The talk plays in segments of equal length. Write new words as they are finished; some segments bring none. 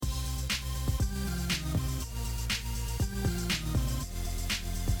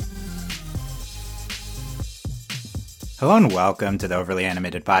Hello and welcome to the Overly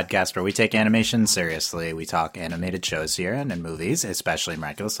Animated Podcast, where we take animation seriously. We talk animated shows here and in movies, especially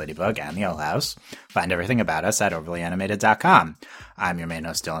Miraculous Ladybug and The Owl House. Find everything about us at overlyanimated.com. I'm your main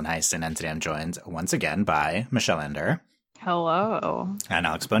host, Dylan Heisen, and today I'm joined once again by Michelle Ender. Hello. And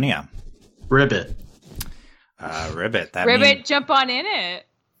Alex Bonilla. Ribbit. Ribbit. Ribbit, jump on in it.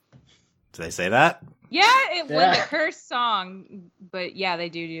 Did they say that? Yeah, it was a curse song, but yeah, they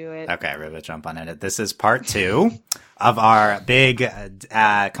do it. Okay, Ribbit, jump on in it. This is part 2 of our big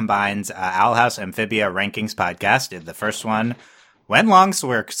combined Owl House Amphibia Rankings podcast. The first one went long, so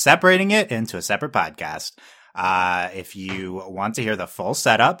we're separating it into a separate podcast. If you want to hear the full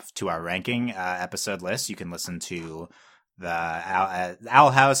setup to our ranking episode list, you can listen to the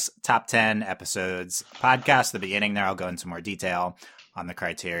Owl House Top 10 Episodes podcast. At the beginning there, I'll go into more detail on the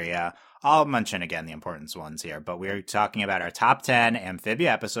criteria. I'll mention again the important ones here, but we're talking about our top 10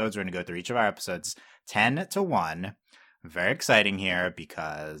 Amphibia episodes. We're going to go through each of our episodes 10 to 1. Very exciting here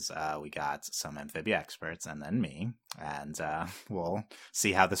because we got some Amphibia experts and then me, and we'll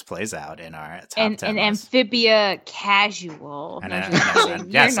see how this plays out in our top 10 An list. Amphibia casual.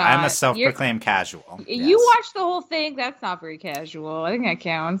 Yes, I'm a self-proclaimed casual. You Yes. watched the whole thing? That's not very casual. I think that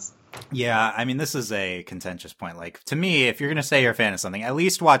counts. Yeah, I mean, this is a contentious point. Like, to me, if you're going to say you're a fan of something, at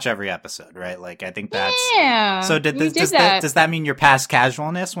least watch every episode, right? Like, I think that's... Yeah. So does that mean you're past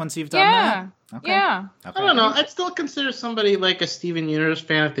casualness once you've done that? Okay. Yeah. Okay. I don't know. I'd still consider somebody like a Steven Universe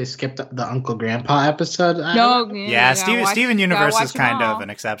fan if they skipped the Uncle Grandpa episode. Yeah, Steven Universe is kind of an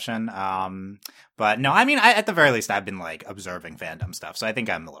exception. But no, I mean, at the very least, I've been like observing fandom stuff, so I think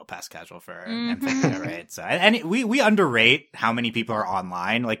I'm a little past casual for Amphibia, right? So, and we underrate how many people are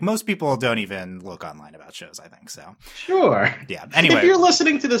online. Like most people don't even look online about shows. I think so. Sure. Yeah. Anyway, if you're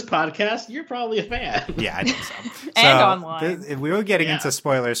listening to this podcast, you're probably a fan. Yeah, I think so. And online. We were getting into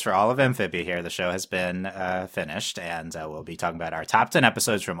spoilers for all of Amphibia here. The show has been finished, and we'll be talking about our top 10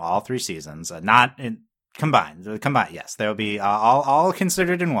 episodes from all 3 seasons, not combined. Yes, there will be all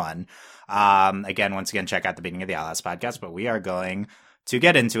considered in one. Once again, check out the beginning of the Owl House podcast, but we are going to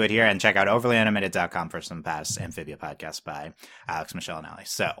get into it here and check out overlyanimated.com for some past Amphibia podcasts by Alex, Michelle, and Ali.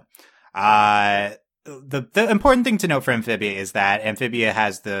 So, the important thing to note for Amphibia is that Amphibia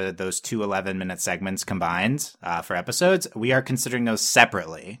has those 2 11-minute segments combined for episodes. We are considering those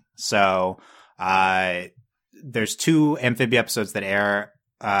separately. So, there's 2 Amphibia episodes that air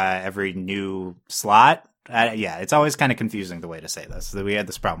every new slot. It's always kind of confusing the way to say this. We had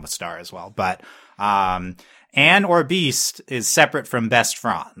this problem with Star as well. But Anne or Beast is separate from Best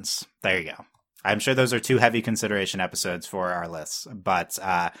Franz. There you go. I'm sure those are 2 heavy consideration episodes for our lists. But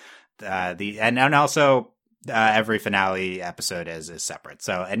every finale episode is separate.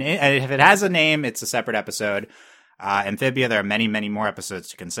 So and if it has a name, it's a separate episode. Amphibia, there are many, many more episodes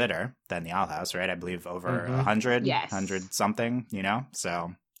to consider than the Owl House, right? I believe over 100, Yes. 100 something,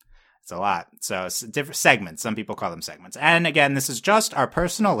 so it's a lot. So it's different segments. Some people call them segments. And again, this is just our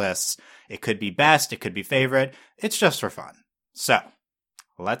personal lists. It could be best. It could be favorite. It's just for fun. So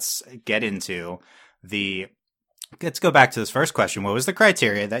let's get into let's go back to this first question. What was the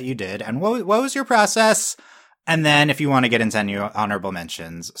criteria that you did? And what was your process? And then if you want to get into any honorable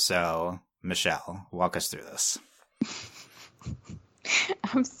mentions. So Michelle, walk us through this.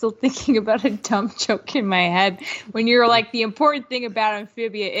 I'm still thinking about a dumb joke in my head. When you're like, the important thing about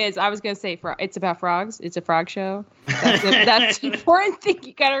Amphibia is, I was going to say, it's about frogs. It's a frog show. That's the important thing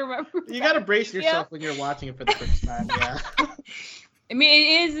you got to remember. You got to brace yourself when you're watching it for the first time, yeah. I mean,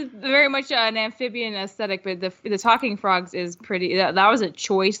 it is very much an amphibian aesthetic, but the talking frogs is pretty. That was a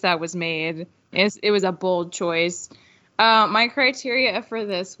choice that was made. It was a bold choice. My criteria for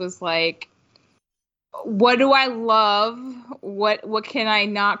this was like, what do I love? What can I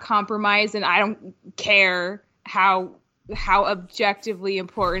not compromise? And I don't care how objectively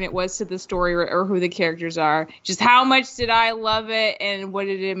important it was to the story or who the characters are. Just how much did I love it and what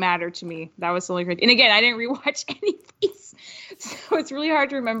did it matter to me? That was the only criteria. And again, I didn't rewatch any of these, so it's really hard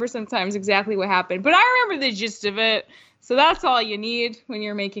to remember sometimes exactly what happened. But I remember the gist of it. So that's all you need when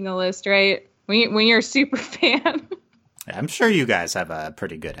you're making a list, right? When you're a super fan. Yeah, I'm sure you guys have a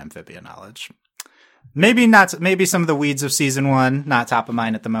pretty good Amphibia knowledge. Maybe some of the weeds of season 1, not top of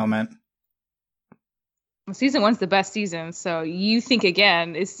mind at the moment. Season 1's the best season, so you think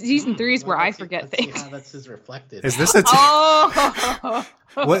again. It's season 3 is where I forget things. See how that's reflected. Is this a?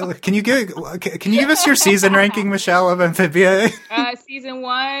 Can you give us your season ranking, Michelle, of Amphibia? Season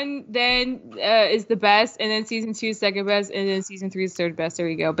 1 then is the best, and then season 2 is second best, and then season 3 is third best. There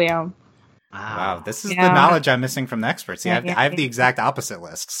you go, bam. Wow, this is the knowledge I'm missing from the experts. See, I have the exact opposite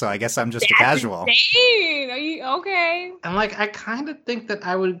list, so I guess I'm just a casual. Insane. Are you okay? I'm like, I kind of think that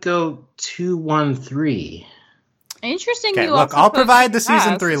I would go 2-1-3. Interesting. Okay, you look, also I'll put provide the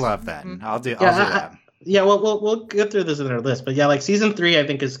season cast. 3 love then. I'll do Yeah, that. Yeah, we'll get through this in our list, but yeah, like season 3, I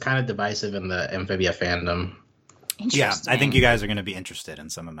think is kind of divisive in the Amphibia fandom. Yeah, I think you guys are going to be interested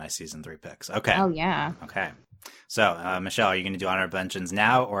in some of my season 3 picks. Okay. Oh yeah. Okay. So, Michelle, are you going to do honorable mentions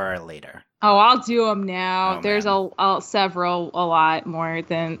now or later? Oh, I'll do them now. Oh, There's man. a lot more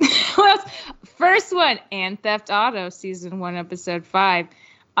than. Well, first one, and Theft Auto season 1, episode 5.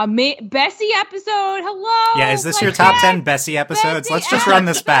 Bessie episode. Hello. Yeah, is this your top 10 Bessie episodes? Bessie Let's just run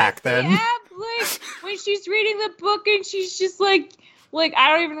this back then. Like when she's reading the book and she's just like I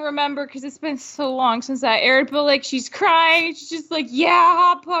don't even remember because it's been so long since that aired, but like she's crying. She's just like, yeah,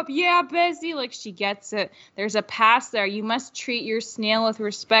 Hop Pop, yeah, Bessie. Like she gets it. There's a past there. You must treat your snail with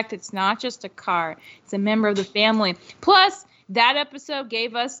respect. It's not just a car. It's a member of the family. Plus, that episode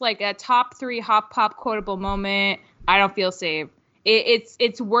gave us like a top 3 Hop Pop quotable moment. I don't feel safe.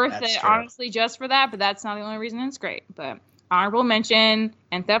 It's worth That's it, true. honestly, just for that, but that's not the only reason it's great. But honorable mention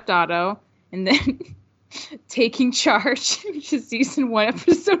and Theft Auto, and then Taking Charge, which is season 1,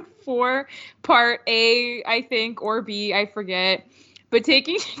 episode 4, part A, I think, or B, I forget. But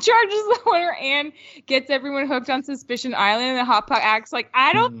Taking Charge is the one where Anne gets everyone hooked on Suspicion Island, and the Hot Pot acts like,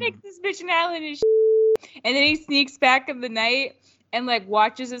 I don't think Suspicion Island is and then he sneaks back in the night and like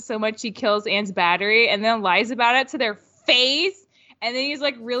watches it so much he kills Anne's battery and then lies about it to their face. And then he's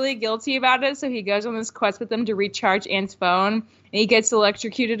like really guilty about it. So he goes on this quest with them to recharge Anne's phone. And he gets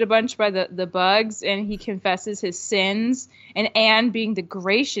electrocuted a bunch by the bugs. And he confesses his sins. And Anne, being the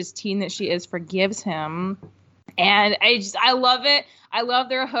gracious teen that she is, forgives him. And I love it. I love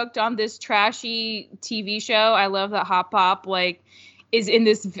they're hooked on this trashy TV show. I love that Hop Pop like is in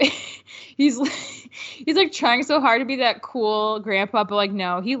this. He's like trying so hard to be that cool grandpa, but like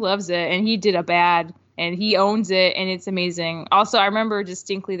no, he loves it and he did a bad. And he owns it, and it's amazing. Also, I remember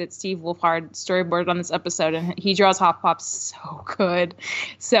distinctly that Steve Wolfhard storyboarded on this episode, and he draws Hop Pop so good.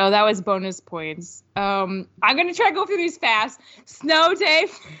 So that was bonus points. I'm going to try to go through these fast. Snow Day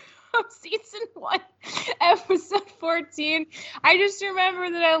from season 1, episode 14. I just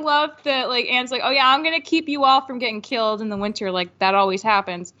remember that I loved that, like, Anne's like, oh, yeah, I'm going to keep you all from getting killed in the winter. Like, that always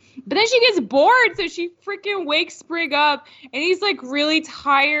happens. But then she gets bored, so she freaking wakes Sprig up, and he's, like, really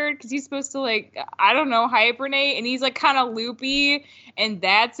tired because he's supposed to, like, I don't know, hibernate, and he's, like, kind of loopy, and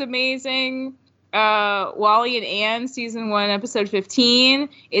that's amazing. Wally and Anne, season 1, episode 15.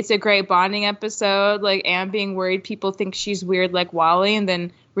 It's a great bonding episode. Like, Anne being worried people think she's weird like Wally, and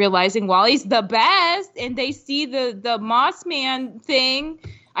then realizing Wally's the best, and they see the Moss Man thing.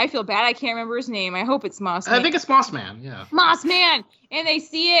 I feel bad. I can't remember his name. I hope it's Moss Man. I think it's Moss Man, yeah. Moss Man! And they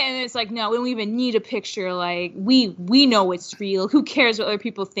see it, and it's like, no, we don't even need a picture. Like, we know it's real. Who cares what other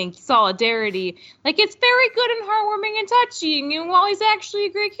people think? Solidarity. Like, it's very good and heartwarming and touching, and Wally's actually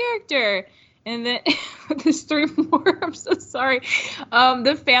a great character. And then there's 3 more. I'm so sorry.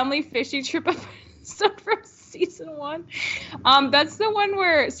 The family fishing trip episode from season 1. That's the one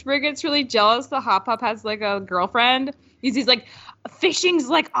where Sprig gets really jealous that Hop Pop has like a girlfriend. He's like, fishing's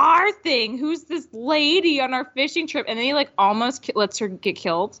like our thing. Who's this lady on our fishing trip? And then he like almost lets her get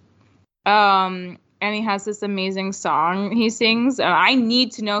killed. And he has this amazing song he sings. I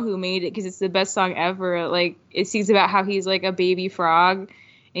need to know who made it because it's the best song ever. Like it sings about how he's like a baby frog.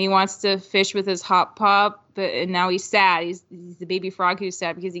 And he wants to fish with his Hop Pop, and now he's sad. He's the baby frog who's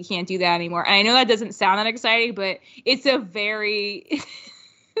sad because he can't do that anymore. And I know that doesn't sound that exciting, but it's a very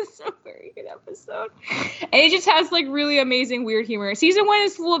good episode. And it just has like really amazing weird humor. Season 1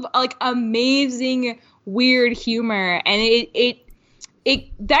 is full of like amazing weird humor, and it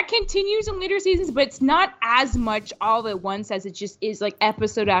that continues in later seasons, but it's not as much all at once as it just is like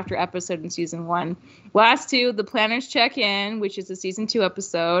episode after episode in season 1. Last 2, The Planners Check In, which is a season 2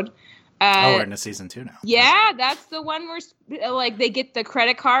 episode. We're into season 2 now. Yeah, that's the one where like they get the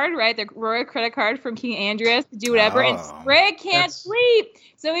credit card, right? The royal credit card from King Andreas to do whatever, and Sprig can't sleep.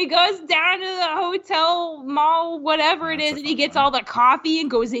 So he goes down to the hotel, mall, whatever it is, and he gets all the coffee and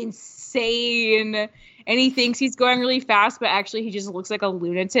goes insane. And he thinks he's going really fast, but actually he just looks like a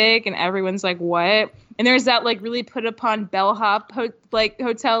lunatic, and everyone's like, what? And there's that like really put upon bellhop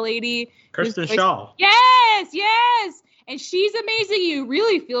hotel lady. Kirsten Shaw. Yes. And she's amazing. You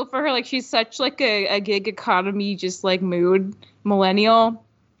really feel for her. Like she's such like a gig economy, just like mood millennial.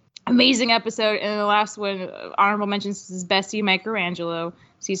 Amazing episode. And the last one, honorable mentions, is Bessie Michelangelo,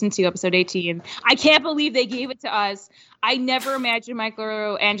 season 2, episode 18. I can't believe they gave it to us. I never imagined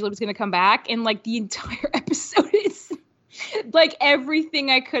Michelangelo was going to come back, and like the entire episode is like everything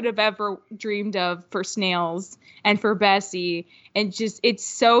I could have ever dreamed of for Snails and for Bessie. And just, it's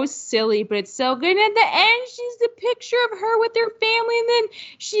so silly, but it's so good. And at the end, she's the picture of her with her family. And then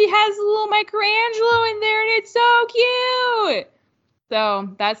she has a little Michelangelo in there, and it's so cute.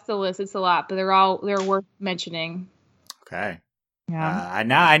 So that's the list. It's a lot, but they're worth mentioning. Okay. Yeah. I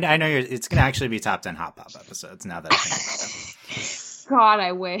know it's going to actually be top 10 Hot Pop episodes now that I think about it. God,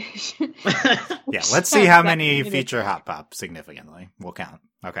 I wish. Yeah, let's see how many feature Hot Pop significantly. We'll count.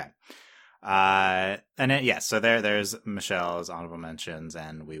 Okay. And so there's Michelle's honorable mentions,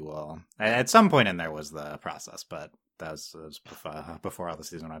 and we will at some point in there was the process, but that was before all the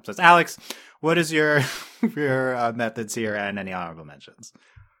season 1 episodes. Alex, what is your methods here and any honorable mentions?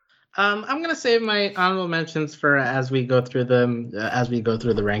 I'm gonna save my honorable mentions for as we go through the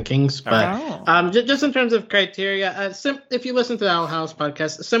rankings. But just in terms of criteria, if you listen to the Owl House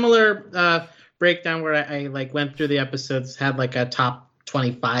podcast, a similar breakdown where I like went through the episodes, had like a top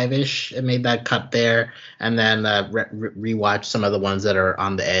 25-ish, and made that cut there, and then rewatch some of the ones that are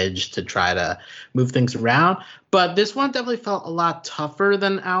on the edge to try to move things around. But this one definitely felt a lot tougher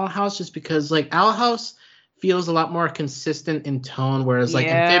than Owl House, just because like Owl House feels a lot more consistent in tone, whereas like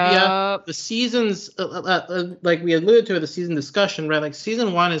Amphibia, the seasons, like we alluded to in the season discussion, right? Like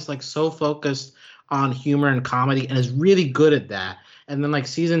season 1 is like so focused on humor and comedy and is really good at that. And then like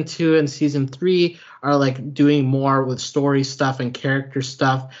season 2 and season 3 are like doing more with story stuff and character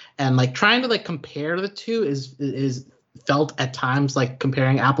stuff, and like trying to like compare the two is felt at times like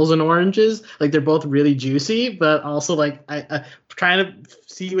comparing apples and oranges. Like they're both really juicy, but also like I trying to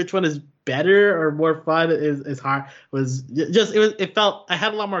see which one is better or more fun is hard. It felt I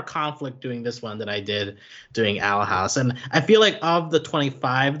had a lot more conflict doing this one than I did doing Owl House. And I feel like of the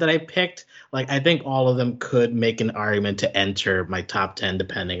 25 that I picked, like I think all of them could make an argument to enter my top 10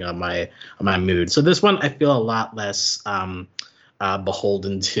 depending on my mood. So this one I feel a lot less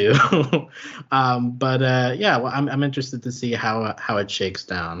beholden to. Well, I'm interested to see how it shakes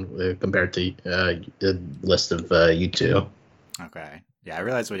down compared to the list of you two. Okay. Yeah, I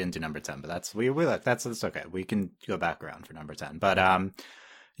realized we didn't do number 10, but that's okay. We can go back around for number 10. But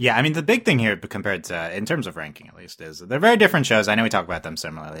yeah, I mean, the big thing here compared to, in terms of ranking at least, is they're very different shows. I know we talk about them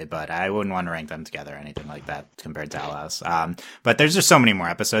similarly, but I wouldn't want to rank them together or anything like that compared to Owl House. But there's just so many more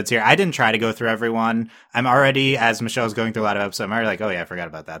episodes here. I didn't try to go through everyone. I'm already, as Michelle's going through a lot of episodes, I'm already like, oh yeah, I forgot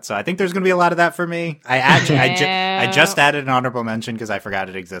about that. So I think there's going to be a lot of that for me. I just added an honorable mention because I forgot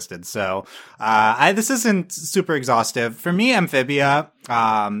it existed. So this isn't super exhaustive. For me, Amphibia,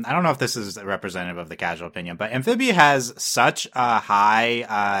 I don't know if this is representative of the casual opinion, but Amphibia has such a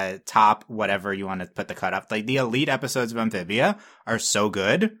high top whatever you want to put the cutoff. Like the elite episodes of Amphibia are so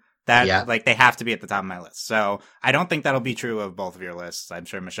good that like they have to be at the top of my list. So I don't think that'll be true of both of your lists. I'm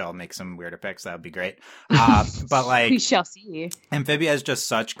sure Michelle will make some weirder picks. That would be great. But like we shall see. Amphibia has just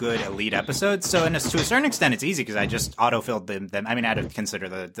such good elite episodes. So to a certain extent, it's easy because I just autofilled them. I mean, I had to consider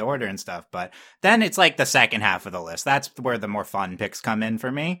the order and stuff, but then it's like the second half of the list. That's where the more fun picks come in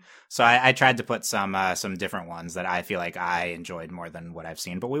for me. So I tried to put some different ones that I feel like I enjoyed more than what I've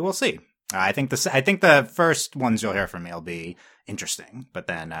seen, but we will see. I think the first ones you'll hear from me will be interesting, but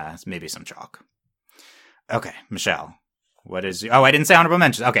then maybe some chalk. Okay, Michelle, what is? Oh, I didn't say honorable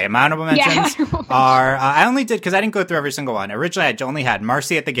mentions. Okay, my honorable mentions are I only did because I didn't go through every single one. Originally, I only had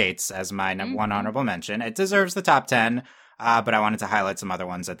Marcy at the Gates as my one honorable mention. It deserves the top 10. But I wanted to highlight some other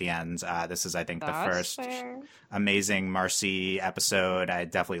ones at the end. This is, I think, the first amazing Marcy episode. I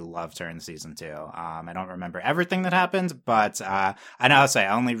definitely loved her in season 2. I don't remember everything that happened, but I know I'll say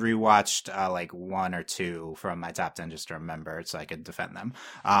I only rewatched like 1 or 2 from my top 10 just to remember so I could defend them.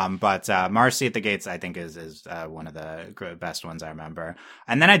 But Marcy at the Gates, I think, is one of the best ones I remember.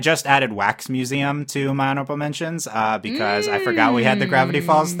 And then I just added Wax Museum to my honorable mentions because I forgot we had the Gravity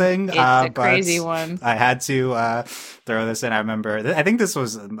Falls thing. It's a crazy one. I had to throw this in. I remember, I think this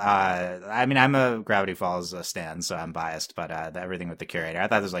was, I mean, I'm a Gravity Falls stan, so I'm biased, but everything with the curator, I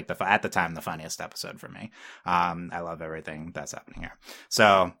thought it was like at the time, the funniest episode for me. I love everything that's happening here.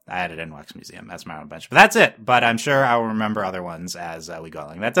 So I added in Wax Museum. That's my own bench, but that's it. But I'm sure I will remember other ones as we go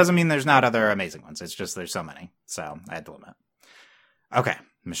along. That doesn't mean there's not other amazing ones. It's just, there's so many. So I had to limit. Okay,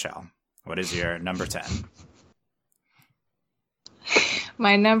 Michelle, what is your number 10?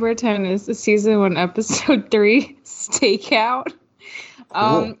 My number 10 is the season 1, episode 3, Stakeout.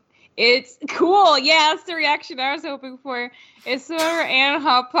 Cool. It's cool. Yeah, that's the reaction I was hoping for. It's where Anne and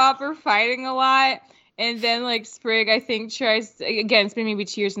Hop Pop are fighting a lot. And then, like, Sprig, I think, tries to, again, it's been maybe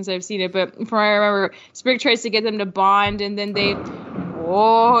 2 years since I've seen it, but from what I remember, Sprig tries to get them to bond, and then they,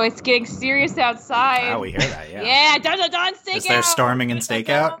 it's getting serious outside. Oh, we hear that, yeah. Yeah, dun, stakeout. Is there storming and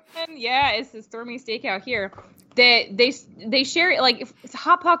stakeout? Yeah, it's the storming stakeout here. they share it. Like, if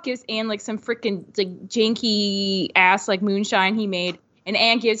Hot Pot gives Anne like some freaking like janky ass like moonshine he made, and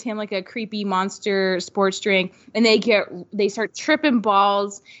Anne gives him like a creepy monster sports drink, and they start tripping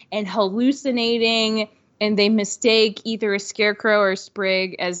balls and hallucinating, and they mistake either a Scarecrow or a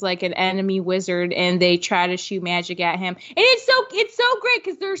Sprig as like an enemy wizard, and they try to shoot magic at him. And it's so great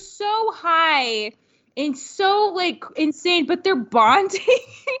because they're so high and so like insane, but they're bonding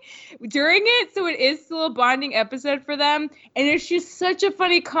during it, so it is still a bonding episode for them. And it's just such a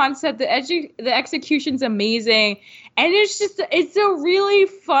funny concept. The execution's amazing, and it's a really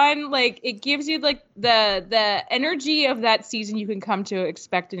fun, like, it gives you like the energy of that season you can come to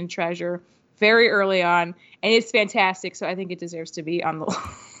expect and treasure very early on, and it's fantastic. So I think it deserves to be on the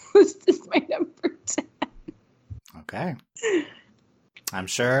list as my number 10. Okay. I'm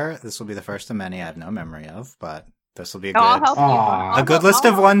sure this will be the first of many I have no memory of, but this will be a good list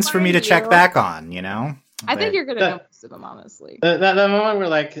of ones for me to check back on, you know? I think you're going to know most of them, honestly. The moment where,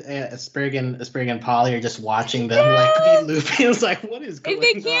 like, Sprig and Polly are just watching them, like, be looping, it's like, what is going on?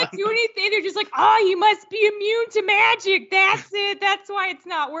 If they can't do anything, they're just like, oh, you must be immune to magic. That's it. That's why it's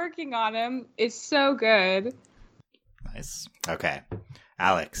not working on him. It's so good. Nice. Okay.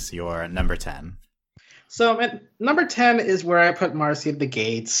 Alex, your number 10. So number 10 is where I put Marcy at the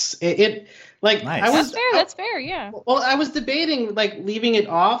Gates. Like, nice. That's fair, yeah. Well, I was debating like leaving it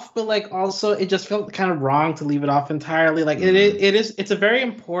off, but like also it just felt kind of wrong to leave it off entirely. Like it's a very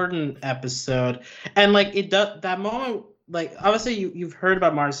important episode, and like it does that moment. Like, obviously you've heard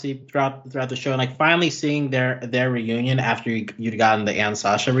about Marcy throughout the show, and like finally seeing their reunion after you'd gotten the Anne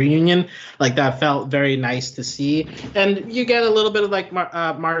Sasha reunion, like that felt very nice to see. And you get a little bit of like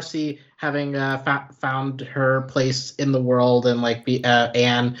Marcy having found her place in the world, and like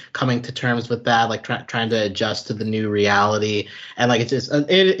Anne coming to terms with that, like trying to adjust to the new reality. And like it's just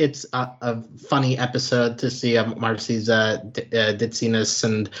it's a funny episode to see Marcy's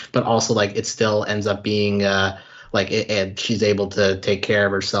ditziness, but also like it still ends up being and she's able to take care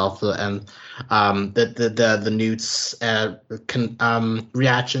of herself, and the Newt's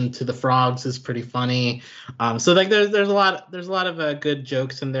reaction to the frogs is pretty funny. So like there's a lot of good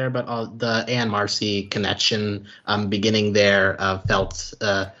jokes in there, but the Anne Marcy connection beginning there felt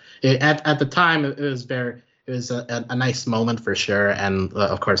at the time it was a nice moment for sure, and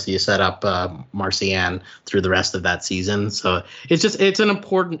of course you set up Marcy Ann through the rest of that season. So it's an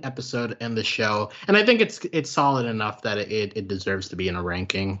important episode in the show, and I think it's solid enough that it deserves to be in a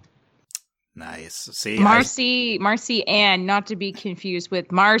ranking. Nice. See, Marcy Ann, not to be confused with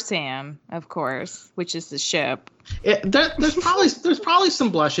Marsan, of course, which is the ship. There's probably some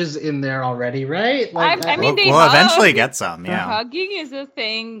blushes in there already, right? Like, I mean, we'll eventually get some. Yeah, hugging is a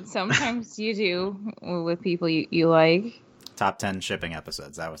thing. Sometimes you do with people you like. Top 10 shipping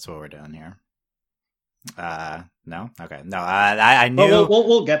episodes. That's what we're doing here. No, okay, no. I knew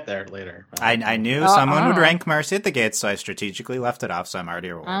we'll get there later. I knew someone would rank Marcy at the Gates, so I strategically left it off. So I'm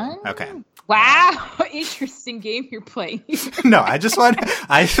already rolling. Okay. Wow, interesting game you're playing. No, I just wanted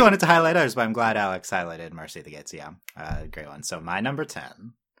to highlight others, but I'm glad Alex highlighted Marcy at the Gates. Yeah, great one. So my number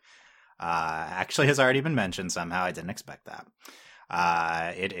 10 actually has already been mentioned somehow. I didn't expect that.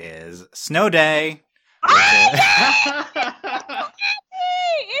 It is Snow Day. Isn't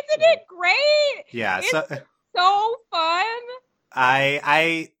it great? Yeah, it's so fun.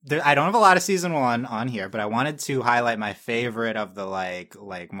 I don't have a lot of season 1 on here, but I wanted to highlight my favorite of the like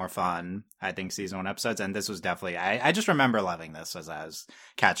more fun, I think, season 1 episodes, and this was definitely I just remember loving this as I was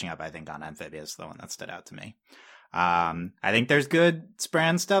catching up. I think on Amphibious, the one that stood out to me. I think there's good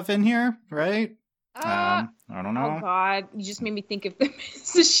Spran stuff in here, right? I don't know. Oh God, you just made me think of them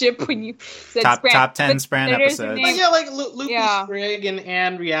as a ship when you said top 10 Spran episodes. Like, yeah, like Loopy Sprig and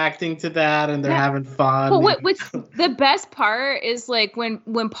Anne reacting to that, and they're having fun. Well, what's the best part is like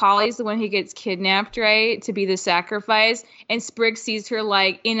when Polly's the one who gets kidnapped, right, to be the sacrifice, and Sprig sees her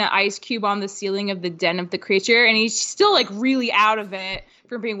like in an ice cube on the ceiling of the den of the creature, and he's still like really out of it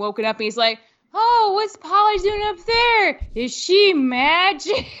from being woken up, and he's like, oh, what's Polly doing up there? Is she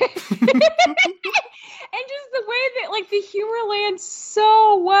magic? And just the way that, like, the humor lands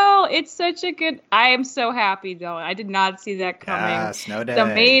so well. It's such a good... I am so happy, though. I did not see that coming. Snow Day. It's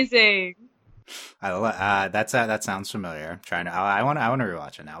amazing. That sounds familiar. I want to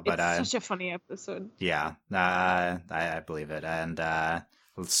rewatch it now. But it's such a funny episode. Yeah, I believe it. And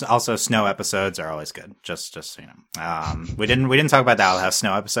also, snow episodes are always good. Just so you know. We didn't talk about the Owl House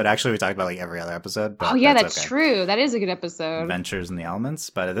snow episode. Actually, we talked about like every other episode. But that's true. That is a good episode. Adventures in the Elements.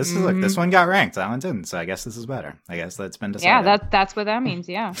 But this is this one got ranked. That one didn't. So I guess this is better. I guess that's been decided. Yeah, that's what that means.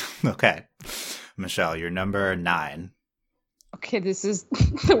 Yeah. Okay, Michelle, you're number 9. Okay, this is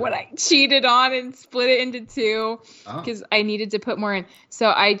the one I cheated on and split it into two because I needed to put more in.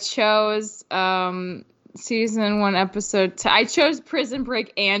 So I chose season 1 episode. I chose Prison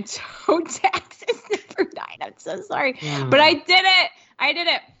Break and Toe Tax as number 9. I'm so sorry, but I did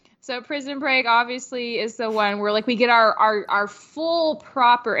it. So Prison Break obviously is the one where like we get our full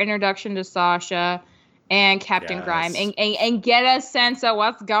proper introduction to Sasha and Captain Grime and get a sense of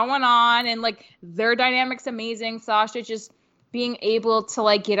what's going on, and like their dynamic's amazing. Sasha just being able to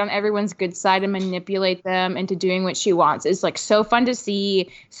like get on everyone's good side and manipulate them into doing what she wants is like so fun to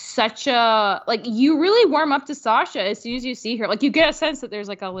see. Such a like you really warm up to Sasha as soon as you see her. Like you get a sense that there's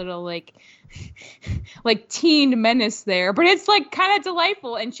like a little like teen menace there, but it's like kind of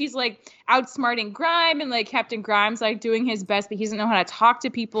delightful. And she's like outsmarting Grime, and like Captain Grime's like doing his best, but he doesn't know how to talk to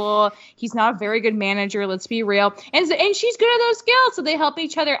people. He's not a very good manager. Let's be real. And she's good at those skills, so they help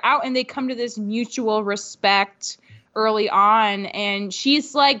each other out, and they come to this mutual respect early on. And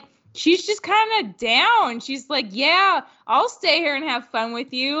she's just kind of down. She's like, yeah, I'll stay here and have fun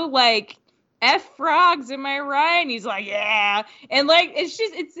with you. Like, F frogs, am I right? And he's like, yeah. And like,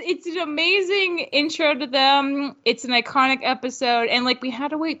 it's an amazing intro to them. It's an iconic episode. And like, we had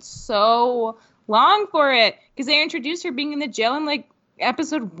to wait so long for it because they introduced her being in the jail in like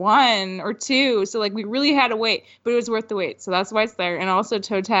episode 1 or 2. So like, we really had to wait, but it was worth the wait. So that's why it's there. And also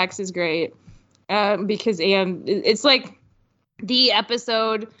Toe Tax is great. Because Anne, it's like the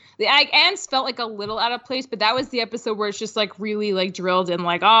episode, Anne's felt like a little out of place, but that was the episode where it's just like really like drilled in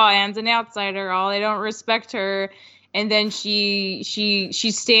like, oh, Anne's an outsider, oh, they don't respect her. And then she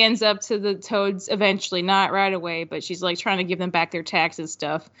stands up to the Toads eventually, not right away, but she's like trying to give them back their taxes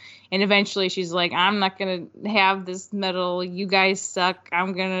stuff. And eventually she's like, I'm not going to have this medal. You guys suck.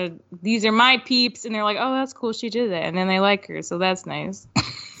 These are my peeps. And they're like, oh, that's cool. She did that. And then they like her. So that's nice.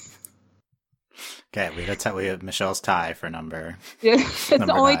 Okay, we have Michelle's tie for number. Yeah, it's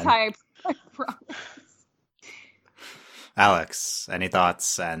the only 9. Tie I promise. Alex, any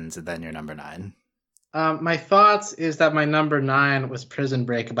thoughts? And then your number 9. My thoughts is that my number 9 was Prison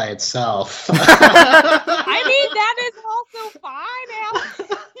Break by itself. I mean, that is also fine, Alex.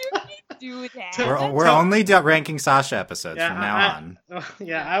 You can do that. We're only ranking Sasha episodes from now on.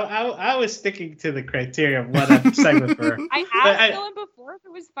 I was sticking to the criteria of what segment for. I asked Dylan before if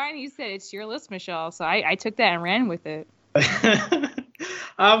it was fine. He said it's your list, Michelle. So I took that and ran with it.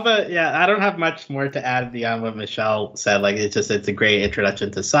 But yeah, I don't have much more to add beyond what Michelle said. Like it's a great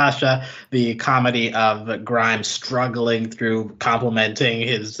introduction to Sasha. The comedy of Grimes struggling through complimenting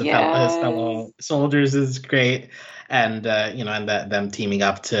his fellow soldiers is great. And and them teaming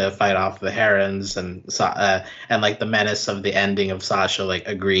up to fight off the Herons, and like the menace of the ending of Sasha like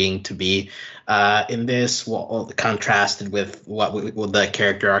agreeing to be in this, contrasted with what the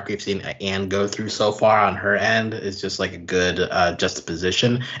character arc we've seen Anne go through so far on her end is just like a good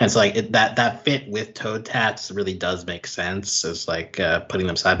juxtaposition. And so like that fit with Toad Tats really does make sense. It's like putting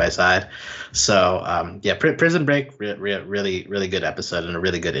them side by side. So Prison Break, really really good episode and a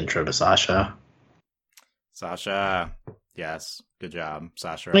really good intro to Sasha. Sasha, yes, good job,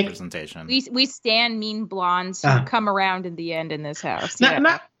 Sasha representation. We stand mean blondes who come around in the end in this house.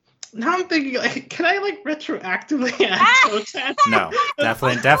 Now I'm thinking, like, can I like retroactively add Toe Tats? No,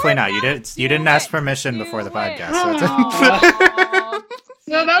 definitely not. You didn't ask permission before the podcast.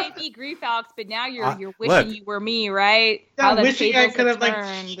 No, that made me grief, Alex. But now you're wishing you were me, right? I'm wishing I could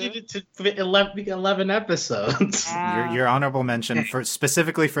have cheated to 11 episodes. Your honorable mention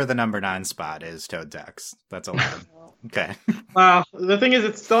specifically for the number 9 spot is Toad Tax. That's allowed. Okay. Well, the thing is,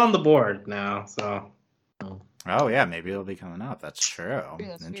 it's still on the board now, so. Oh yeah, maybe it'll be coming up. That's true.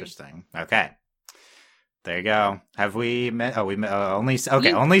 Interesting. Okay. There you go. Have we met? Oh, only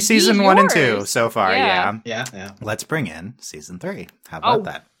season 1 and 2 so far. Yeah. Let's bring in season 3. How about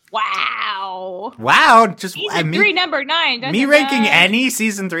that? Wow. Just season 3, number 9. Me ranking any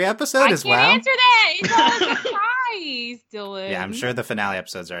season 3 episode as well. I can't answer that. It's all a surprise, Dylan. Yeah, I'm sure the finale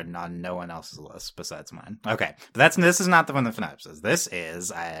episodes are on no one else's list besides mine. Okay, but this is not the one the finale episodes. This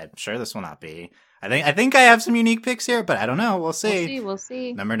is. I'm sure this will not be. I think I have some unique picks here, but I don't know. We'll see. We'll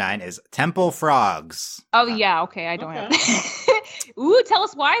see. Number 9 is Temple Frogs. Oh yeah, okay. I don't have that. Ooh, tell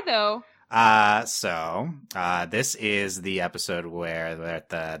us why though. This is the episode where they're at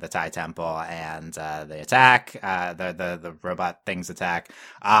the Thai temple and they attack. The robot things attack.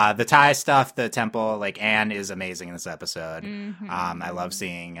 The Thai stuff, the temple, like Anne is amazing in this episode. Mm-hmm. I love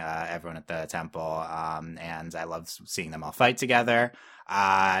seeing everyone at the temple. And I love seeing them all fight together.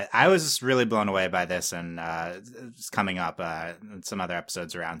 I was really blown away by this, and it's coming up some other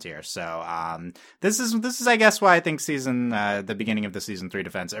episodes around here. So this is I guess why I think the beginning of the season 3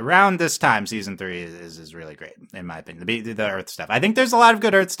 defense around this time, season 3 is really great in my opinion. The Earth stuff. I think there's a lot of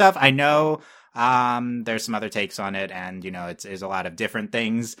good Earth stuff. I know there's some other takes on it, and there's a lot of different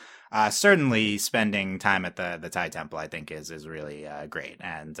things. Certainly, spending time at the Thai temple, I think, is really great,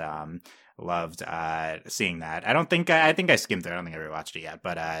 and loved seeing that. I think I skimmed through it. I don't think I rewatched it yet,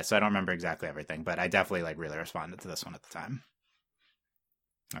 but so I don't remember exactly everything, but I definitely really responded to this one at the time.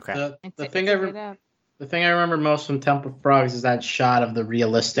 Okay. The thing I remember most from Temple Frogs is that shot of the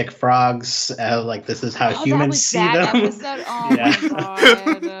realistic frogs. This is how humans see them. Episode? Oh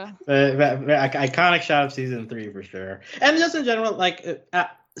my god! Iconic shot of season 3 for sure. And just in general,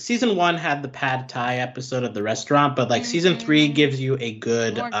 season 1 had the pad Thai episode of the restaurant, but season 3 gives you a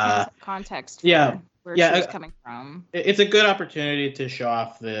good context. Where she's coming from. It's a good opportunity to show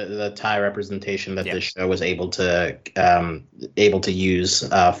off the Thai representation that this show was able to use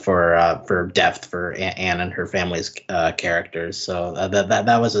for depth for Anne and her family's characters. So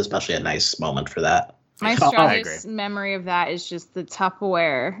that was especially a nice moment for that. My strongest memory of that is just the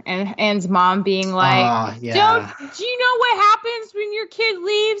Tupperware and Anne's mom being like, do you know what happens when your kid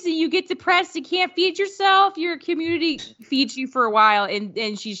leaves and you get depressed and can't feed yourself? Your community feeds you for a while.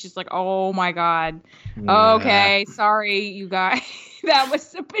 And she's just like, oh my God. Yeah. Okay, sorry, you guys. That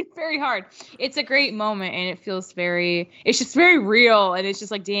must have been very hard. It's a great moment, and it's just very real. And it's just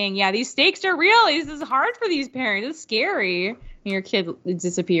like, dang, yeah, these stakes are real. This is hard for these parents. It's scary when your kid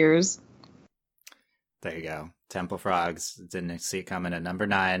disappears. There you go. Temple Frogs. Didn't see it coming at number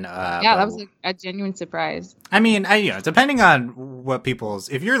 9. That was a genuine surprise. I mean, depending on what people's,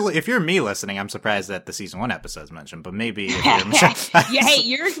 if you're me listening, I'm surprised that the season 1 episode's mentioned. But maybe if you're Michelle,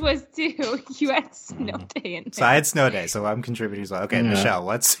 yours was too. You had Snow Day in there. So I had Snow Day, so I'm contributing as well. Okay, Michelle,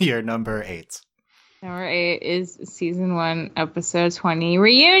 what's your number 8? Number 8 is season 1, episode 20,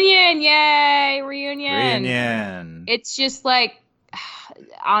 Reunion. Yay, reunion! It's just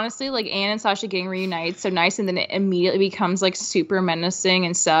honestly, Anne and Sasha getting reunited so nice, and then it immediately becomes super menacing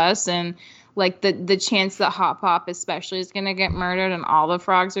and sus, and the chance that Hot Pop especially is gonna get murdered and all the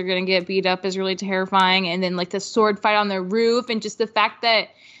frogs are gonna get beat up is really terrifying. And then the sword fight on the roof, and just the fact that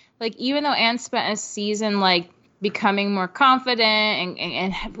even though Anne spent a season becoming more confident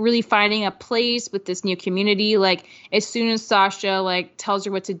and really finding a place with this new community, as soon as Sasha tells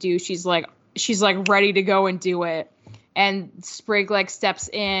her what to do, she's ready to go and do it. And Sprig steps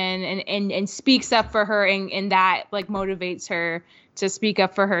in and speaks up for her, and that motivates her to speak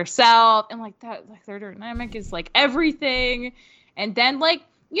up for herself, and that their dynamic is everything. And then after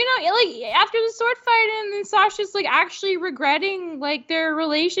the sword fight, and then Sasha's actually regretting their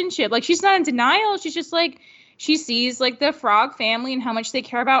relationship. She's not in denial. She's just she sees the frog family and how much they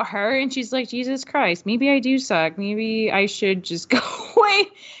care about her, and she's like, Jesus Christ, maybe I do suck. Maybe I should just go away.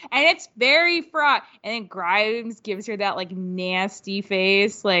 And it's very fraught. And then Grimes gives her that nasty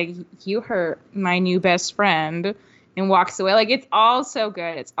face, you hurt my new best friend, and walks away. It's all so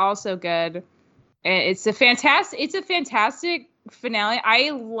good. It's all so good. And it's a fantastic finale.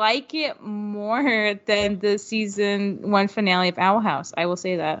 I like it more than the season 1 finale of Owl House. I will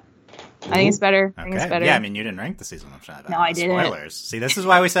say that. I think it's better. Okay. Yeah, I mean, you didn't rank the season of Shadow. No, I didn't. Spoilers. See, this is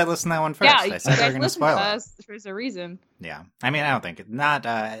why we said listen to that one first. Yeah, I said we were going to spoil it. There's a reason. Yeah. I mean, I don't think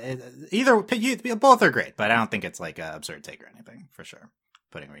either. Both are great, but I don't think it's an absurd take or anything, for sure.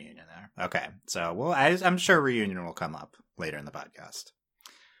 Putting Reunion there. Okay. So, I'm sure Reunion will come up later in the podcast.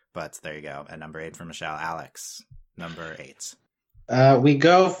 But there you go. At number 8 for Michelle. Alex, number 8. We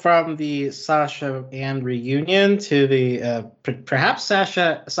go from the Sasha Anne reunion to the perhaps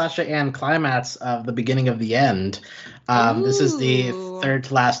Sasha Anne climax of the beginning of the end. This is the third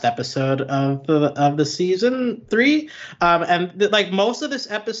to last episode of the season 3, and most of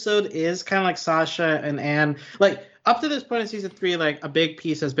this episode is kind of Sasha and Anne. Up to this point in season 3, a big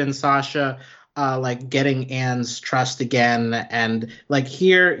piece has been Sasha getting Anne's trust again, and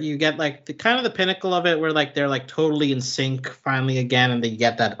here you get the pinnacle of it where they're totally in sync finally again, and they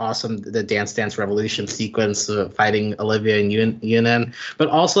get that awesome the Dance Revolution sequence of fighting Olivia and Yunan. But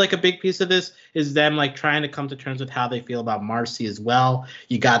also a big piece of this is them trying to come to terms with how they feel about Marcy as well.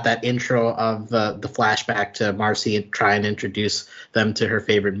 You got that intro of the flashback to Marcy and try and introduce them to her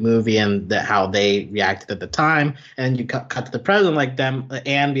favorite movie and how they reacted at the time, and you cut to the present, them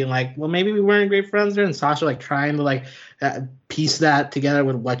Anne being well, maybe we weren't turning great friends there, and Sasha like trying to like piece that together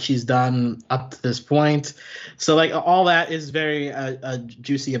with what she's done up to this point. So like all that is very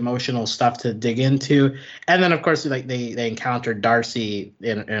juicy emotional stuff to dig into. And then of course like they encounter Darcy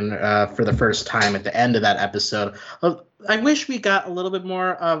in for the first time at the end of that episode. I wish we got a little bit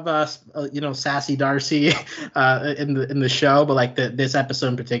more of sassy Darcy in the show, but like this episode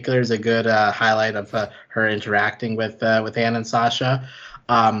in particular is a good highlight of her interacting with Anne and Sasha.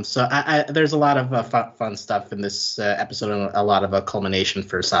 So there's a lot of fun stuff in this episode, and a lot of a culmination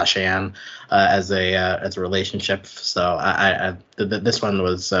for Sasha Ann as a relationship. So this one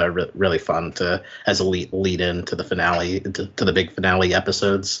was really fun as a lead in to the finale, to the big finale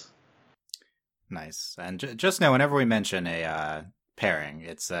episodes. Nice. And just know, whenever we mention a pairing,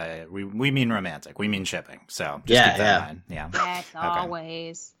 it's we mean romantic. We mean shipping. So just keep that in mind. Yeah. Yes,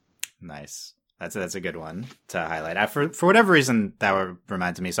 always. Nice. That's a good one to highlight. For whatever reason, that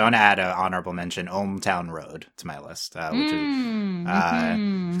reminds me. So I want to add an honorable mention, Ohmtown Road, to my list, which is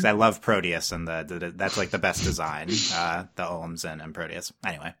because I love Proteus, and that's like the best design, the Ohms and Proteus.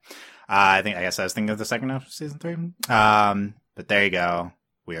 Anyway, I guess I was thinking of the second half of season 3. But there you go.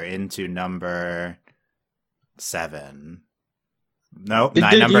 We are into number 7. Nope,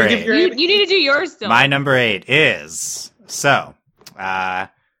 number 8. You need to do yours still. My number 8 is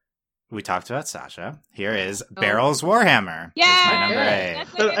we talked about Sasha. Here is Beryl's Warhammer. Yeah, my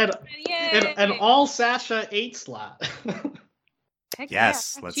number 8. And all Sasha 8 slot.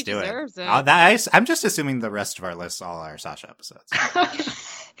 Yes, let's she do deserves it. it. I'm just assuming the rest of our lists all are Sasha episodes.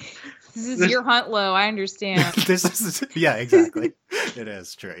 This is your hunt low. I understand. Yeah, exactly. It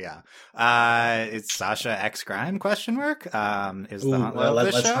is true. Yeah, it's Sasha X Grime ? Is the hunt low of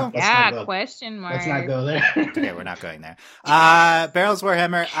this show? Question mark. Let's not go there. Okay, we're not going there. Beryl's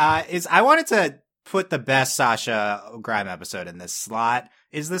Warhammer is. I wanted to put the best Sasha Grime episode in this slot.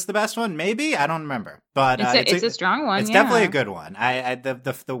 Is this the best one? Maybe, I don't remember, but it's a strong one. It's definitely a good one.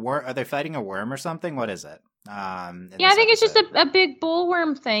 The worm, are they fighting a worm or something? What is it? I think it's just a big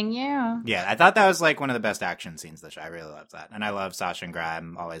bullworm thing. Yeah, I thought that was like one of the best action scenes of the show. I really loved that, and I love Sasha and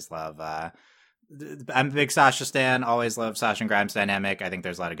Grime. Always love. I'm a big Sasha stan. Always love Sasha and Grime's dynamic. I think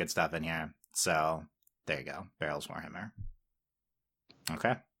there's a lot of good stuff in here. So there you go, Beryl's Warhammer.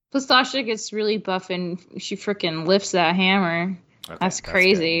 Okay. Plus Sasha gets really buff and she freaking lifts that hammer. Okay, that's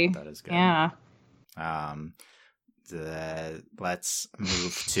crazy. That is good. Yeah. Let's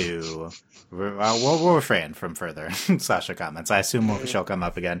move to. We'll refrain from further Sasha comments. I assume she'll come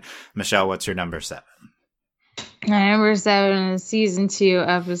up again. Michelle, what's your number 7? My number 7 is season 2,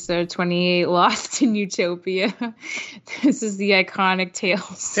 episode 28, Lost in Utopia. This is the iconic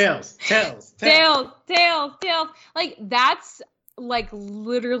Tails. Tails. Like, that's like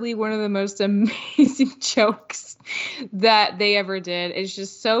literally one of the most amazing jokes that they ever did. It's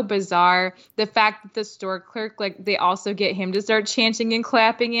just so bizarre. The fact that the store clerk, like, they also get him to start chanting and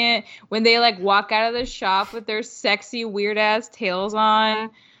clapping it when they like walk out of the shop with their sexy weird ass tails on.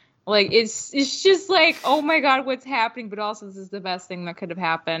 Like, it's just like, oh my god, what's happening? But also, this is the best thing that could have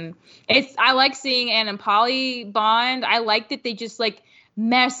happened. I like seeing Anne and Polly bond. I like that they just like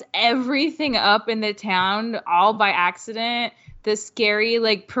mess everything up in the town all by accident. The scary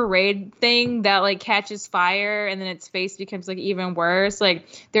like parade thing that like catches fire and then its face becomes like even worse. Like,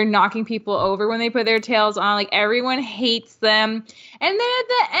 they're knocking people over when they put their tails on. Like, everyone hates them. And then at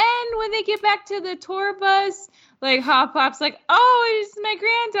the end, when they get back to the tour bus, like Hop Pop's like, oh, it's my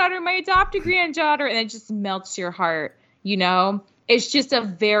granddaughter, my adopted granddaughter, and it just melts your heart, you know? It's just a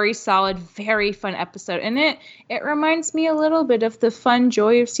very solid, very fun episode. And it reminds me a little bit of the fun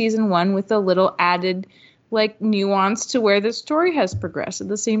joy of season 1 with a little added like nuance to where the story has progressed at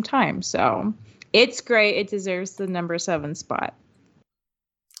the same time. So it's great. It deserves the number 7 spot.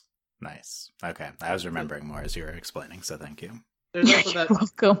 Nice. Okay. I was remembering more as you were explaining, so thank you. There's also You're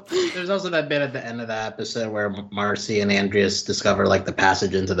welcome. There's also that bit at the end of that episode where Marcy and Andreas discover like the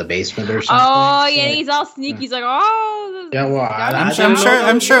passage into the basement or something. Oh yeah, he's all sneaky. He's like, oh. Yeah, well,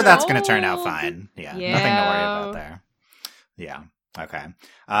 I'm sure that's going to turn out fine. Yeah, nothing to worry about there. Yeah. Okay.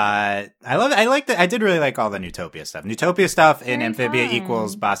 I like that. I did really like all the Newtopia stuff. Newtopia stuff in Amphibia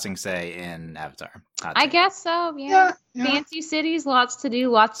equals Ba Sing Se in Avatar. I guess so. Yeah. Fancy cities, lots to do,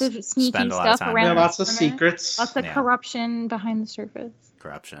 lots of sneaky stuff around. Yeah, lots of secrets. Lots of corruption behind the surface.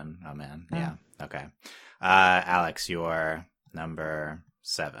 Corruption. Oh man. Yeah. Okay. Alex, your number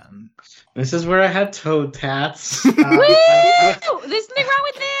 7. This is where I had Toad Tats. Woo! There's nothing wrong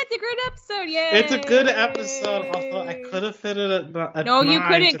with that. The girl favorite episode. Yay! It's a good episode. Although I could have fit it at no, you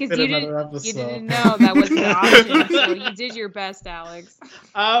couldn't because you didn't know that was the option. So you did your best, Alex.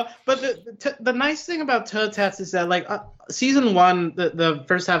 But the nice thing about Toad Tats is that like season 1, the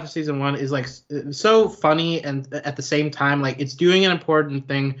first half of season 1 is like so funny, and at the same time like it's doing an important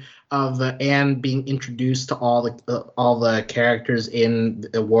thing of Anne being introduced to all the characters in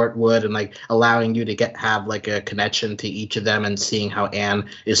Wartwood, and like allowing you to have like a connection to each of them, and seeing how Anne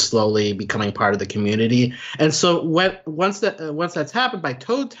is slowly becoming part of the community. And so once that's happened by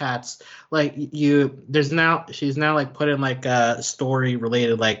Toad Tats, like she's now like put in like a story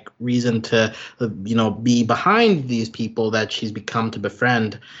related like reason to be behind these people that she's become to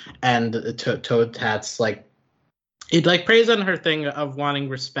befriend, and Toad Tats like it like preys on her thing of wanting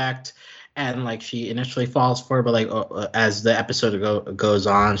respect, and like she initially falls for it, but like as the episode goes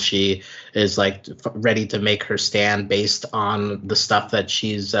on, she is like ready to make her stand based on the stuff that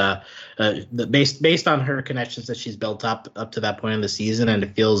she's based on her connections that she's built up to that point in the season. And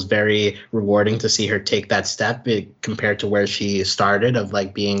it feels very rewarding to see her take that step compared to where she started of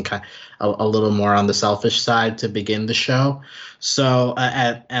like being a little more on the selfish side to begin the show. So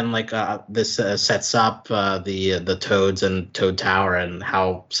this sets up the Toads and Toad Tower, and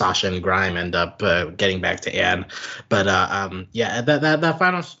how Sasha and Grime end up getting back to Anne. But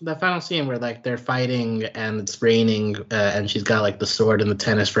that final scene where like they're fighting and it's raining, and she's got like the sword and the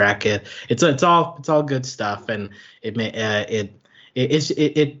tennis racket. It's all good stuff, and it's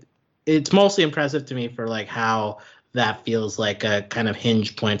mostly impressive to me for like how that feels like a kind of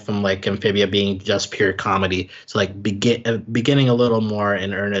hinge point from like Amphibia being just pure comedy. So like beginning a little more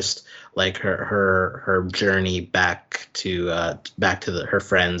in earnest, like her journey back to her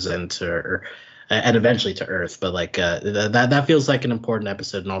friends and to her, and eventually to Earth. But like that feels like an important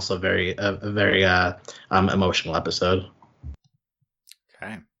episode, and also a very emotional episode.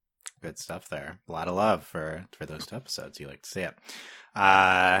 Okay, good stuff there. A lot of love for those 2 episodes. You like to see it.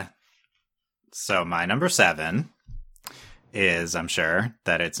 So my number 7 is, I'm sure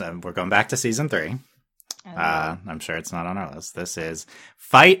that it's we're going back to season 3. I'm sure it's not on our list. This is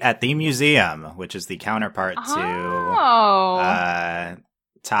Fight at the Museum, which is the counterpart to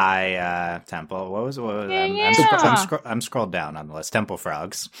Thai Temple. What was I'm scrolled down on the list. Temple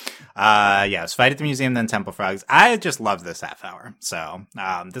Frogs. It's Fight at the Museum, then Temple Frogs. I just love this half hour. So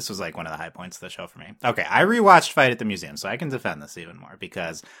this was like one of the high points of the show for me. Okay, I rewatched Fight at the Museum, so I can defend this even more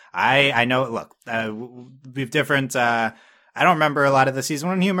because I know. Look, we have different. I don't remember a lot of the season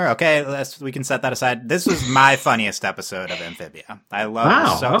 1 humor. Okay, we can set that aside. This was my funniest episode of Amphibia. I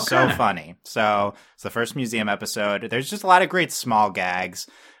love it. So funny. So it's the first museum episode. There's just a lot of great small gags.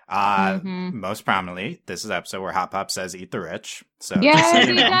 Most prominently, this is the episode where Hot Pop says, "Eat the rich." So yes,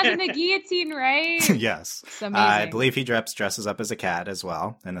 he's having the guillotine, right? Yes. It's amazing. I believe he dresses up as a cat as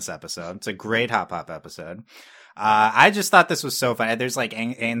well in this episode. It's a great Hot Pop episode. I just thought this was so funny. There's like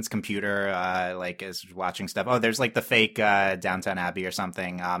Anne's computer, is watching stuff. Oh, there's like the fake Downton Abbey or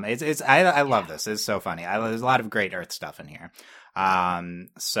something. I love this. It's so funny. There's a lot of great Earth stuff in here.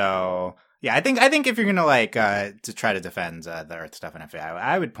 So yeah, I think if you're gonna to try to defend the Earth stuff in FA,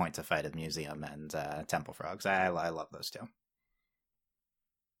 I would point to Fight at the Museum and Temple Frogs. I love those 2.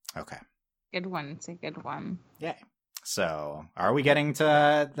 Okay, good one. It's a good one. Yay. So, are we getting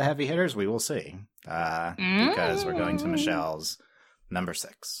to the heavy hitters? We will see. Because we're going to Michelle's number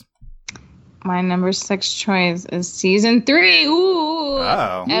 6. My number 6 choice is season 3. Ooh.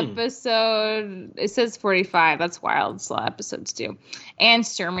 Oh. Episode, it says 45. That's wild. It's a lot of episodes too. And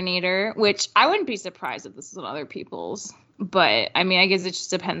Terminator, which I wouldn't be surprised if this is on other people's. But, I mean, I guess it just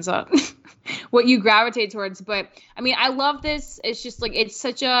depends on what you gravitate towards. But, I mean, I love this. It's just like, it's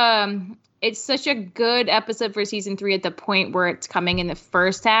such a good episode for season 3 at the point where it's coming in the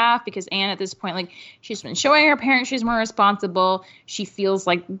first half, because Anne at this point, like, she's been showing her parents she's more responsible. She feels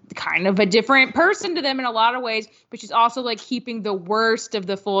like kind of a different person to them in a lot of ways, but she's also like keeping the worst of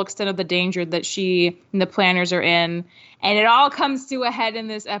the full extent of the danger that she and the planners are in. And it all comes to a head in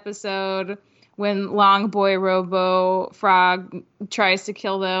this episode when Long Boy Robo Frog tries to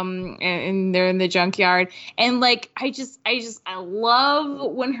kill them and they're in the junkyard. And like, I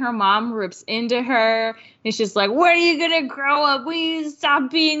love when her mom rips into her. It's just like, when are you going to grow up? Will you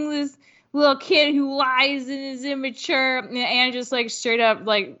stop being this little kid who lies and is immature? And Anne just like straight up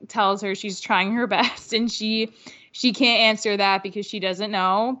like tells her she's trying her best. And she can't answer that because she doesn't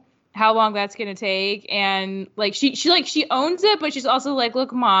know how long that's gonna take. And like she owns it, but she's also like,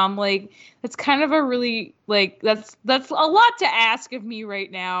 look, Mom, like that's kind of a really like that's a lot to ask of me right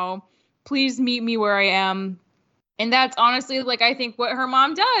now. Please meet me where I am. And that's honestly like I think what her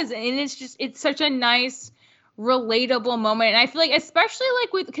mom does. And it's such a nice relatable moment. And I feel like, especially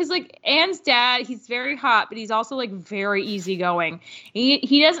like because like Anne's dad, he's very hot, but he's also like very easygoing.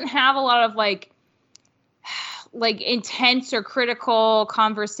 He doesn't have a lot of like intense or critical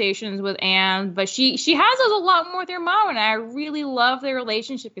conversations with Anne, but she has those a lot more with her mom, and I really love their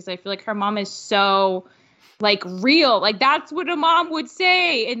relationship because I feel like her mom is so like real. Like that's what a mom would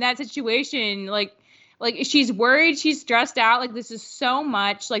say in that situation. Like she's worried, she's stressed out. Like this is so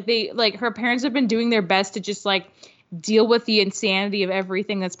much. Like her parents have been doing their best to just like deal with the insanity of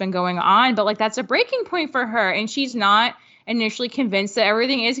everything that's been going on. But like that's a breaking point for her, and she's not initially convinced that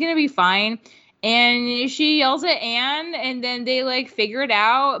everything is going to be fine. And she yells at Anne, and then they like figure it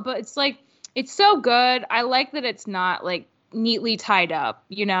out. But it's like it's so good. I like that it's not like neatly tied up.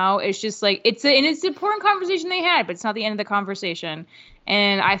 You know, it's just like it's an important conversation they had, but it's not the end of the conversation.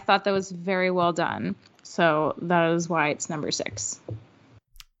 And I thought that was very well done. So that is why it's number 6.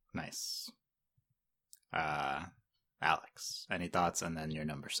 Nice. Alex, any thoughts? And then your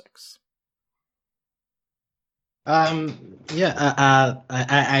number 6. I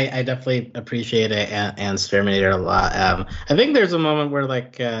definitely appreciate Anne's Terminator a lot. I think there's a moment where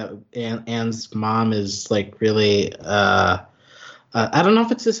like Anne's mom is like really I don't know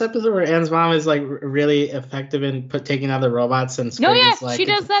if it's this episode where Anne's mom is like really effective in taking out the robots, and Sprig is like, she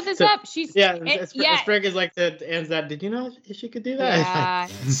does that. Sprig is like to Anne's dad. Did you know she could do that? Yeah.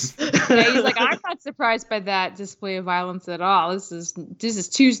 He's like, I'm not surprised by that display of violence at all. This is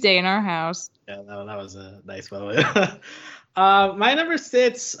Tuesday in our house. Yeah, that was a nice moment. My number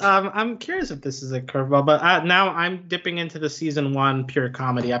 6, I'm curious if this is a curveball, but now I'm dipping into the season 1 pure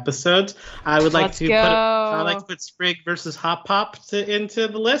comedy episodes. I would like to put Sprig versus Hop Pop into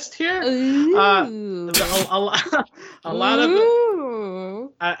the list here. A lot of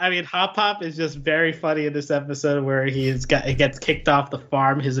I mean, Hop Pop is just very funny in this episode where he gets kicked off the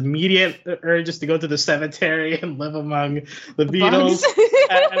farm. His immediate urge is to go to the cemetery and live among the Beatles,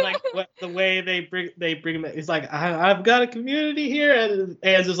 and like the way they bring him. He's like, I've got a community here, and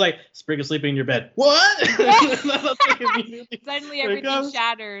Anne's just like, Sprig is sleeping in your bed. What? Suddenly everything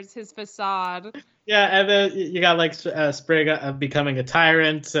shatters his facade. Yeah, and then you got like Sprig becoming a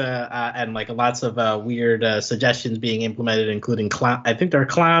tyrant, and like lots of weird suggestions being implemented, including clown. I think there are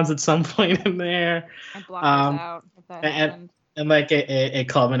clowns at some point in there. And blockers out. If that happened. And like it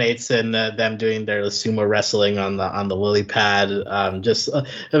culminates in them doing their sumo wrestling on the lily pad. Just a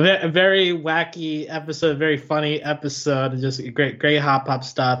very wacky episode, very funny episode. Just great Hop Pop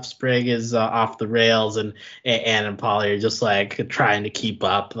stuff. Sprig is off the rails, and Anne and Polly are just like trying to keep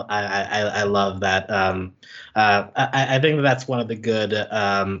up. I love that. I think that's one of the good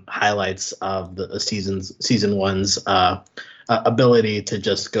highlights of the season 1's ability to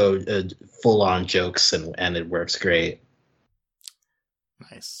just go full on jokes, and it works great.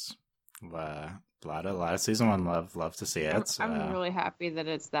 Nice. A lot of season 1 love to see it. I'm really happy that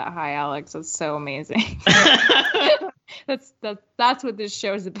it's that high, Alex. That's so amazing. that's what this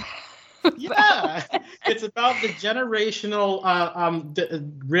show's about. Yeah, it's about the generational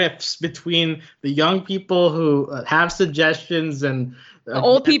rifts between the young people who have suggestions and the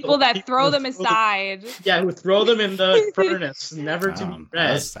old people that throw them aside. Who throw them in the furnace, never to be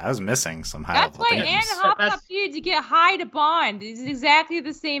read. I was missing some high. That's why Anne and Hop Pop needed to get high to bond. It's exactly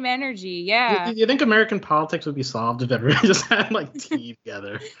the same energy. Yeah. You think American politics would be solved if everyone just had like tea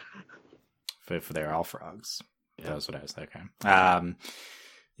together? If they're all frogs. Yeah. That was what I was thinking.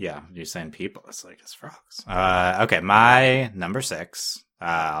 Yeah, you're saying people. It's like it's frogs. Okay, my number 6.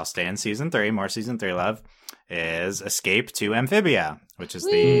 I'll stay in season 3. More season 3 love is Escape to Amphibia, which is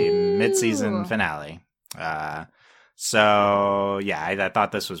the mid-season finale. So yeah, I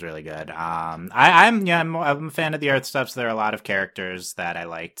thought this was really good. I'm a fan of the Earth stuff. So there are a lot of characters that I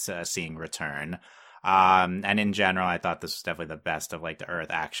liked seeing return. And in general, I thought this was definitely the best of like the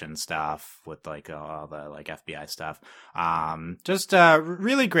Earth action stuff with like all the like FBI stuff. Just a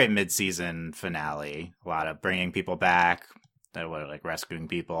really great mid-season finale. A lot of bringing people back that were like rescuing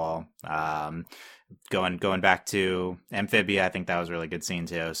people. Going back to Amphibia, I think that was a really good scene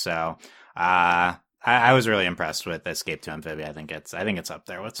too. So, I was really impressed with Escape to Amphibia. I think it's up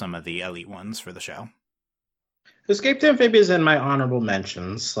there with some of the elite ones for the show. Escape to Amphibia is in my honorable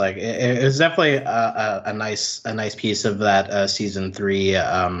mentions. Like it was definitely a nice piece of that season 3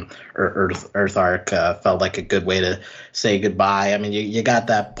 Earth arc. Felt like a good way to say goodbye. I mean, you got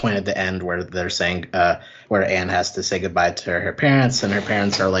that point at the end where they're saying where Anne has to say goodbye to her parents, and her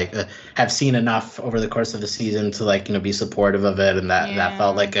parents are like have seen enough over the course of the season to like be supportive of it, and that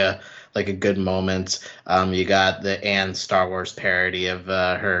felt like a good moment. You got the Anne Star Wars parody of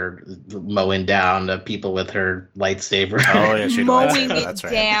her mowing down the people with her lightsaber. Oh yeah, she mowing it That's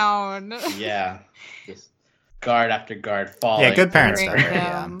right. down. Yeah. guard after guard falling. Yeah, good parent Great,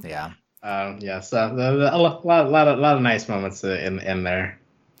 stuff. yeah. So a lot of nice moments in there.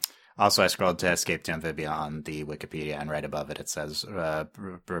 Also, I scrolled to Escape to Amphibia on the Wikipedia, and right above it says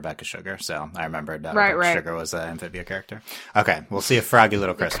Rebecca Sugar. So I remembered Rebecca Sugar was an Amphibia character. Okay, we'll see if Froggy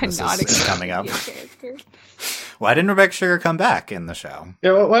Little Christmas is coming up. Why didn't Rebecca Sugar come back in the show?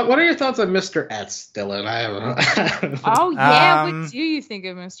 Yeah, what are your thoughts on Mr. S, Dylan? What do you think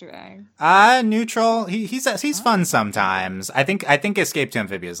of Mr. A? Neutral. He's fun sometimes. I think Escape to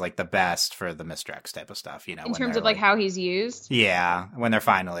Amphibia is like the best for the Mr. X type of stuff. You know, in terms of like how he's used. Yeah, when they're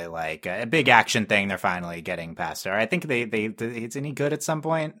finally like a big action thing, they're finally getting past her. I think isn't he good at some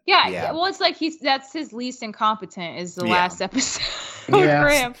point? Yeah. Well, it's like that's his least incompetent is the last episode for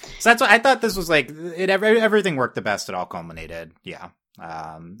him. So that's what I thought. This was like everything worked the best. It all culminated. Yeah.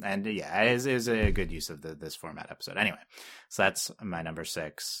 It is a good use of this format episode. Anyway, so that's my number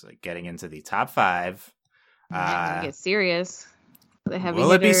 6. Getting into the top 5. Get serious.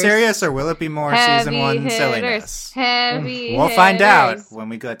 Will it be serious or will it be more season 1 silliness? We'll find out when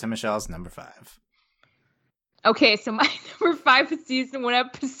we get to Michelle's number 5. Okay, so my number 5 is season 1,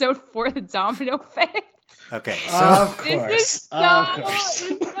 episode 4, the Domino Effect. Okay, so of course.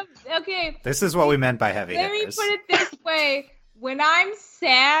 Okay. This is what we meant by heavy Let hitters. me put it this way. When I'm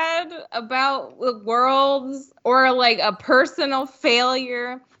sad about the world or like a personal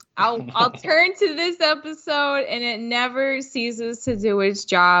failure, I'll turn to this episode and it never ceases to do its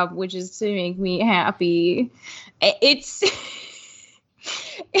job, which is to make me happy. It's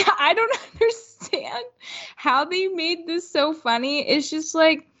I don't understand how they made this so funny. It's just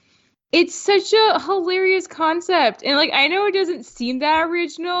like it's such a hilarious concept. And like I know it doesn't seem that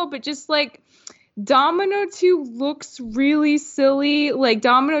original, but just like Domino 2 looks really silly. Like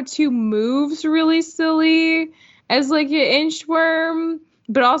Domino 2 moves really silly as like an inchworm.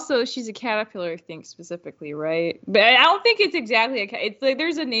 But also, she's a caterpillar, I think, specifically, right? But I don't think it's exactly it's like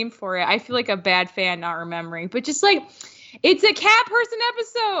there's a name for it. I feel like a bad fan not remembering. But just like, it's a cat person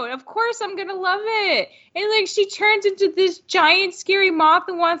episode. Of course, I'm gonna love it. And like, she turns into this giant, scary moth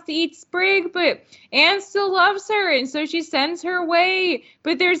and wants to eat Sprig, but Anne still loves her, and so she sends her away.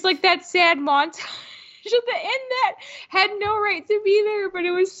 But there's like that sad montage at the end that had no right to be there, but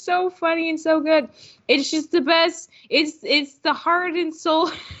it was so funny and so good. It's just the best. It's the heart and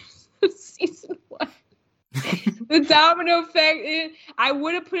soul of season 1. The Domino Effect. I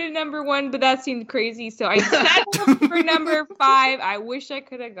would have put it number 1, but that seemed crazy, so I settled for number 5. I wish I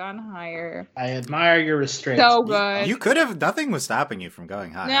could have gone higher. I admire your restraint. So good. You could have. Nothing was stopping you from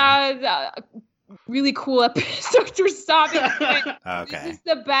going higher. No, really cool episodes were stopping. Okay. This is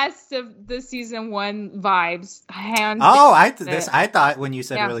the best of the season 1 vibes. I thought when you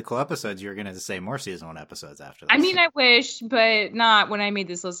said really cool episodes, you were going to say more season 1 episodes after that. I mean, I wish, but not when I made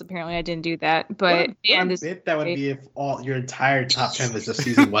this list. Apparently, I didn't do that. But that would be if all your entire top 10 was just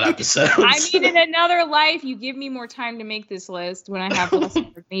season 1 episodes. I mean, in another life, you give me more time to make this list when I have less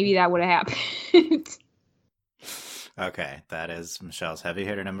work. Maybe that would have happened. Okay, that is Michelle's heavy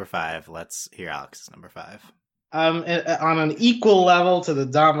hitter number 5. Let's hear Alex's number 5. On an equal level to the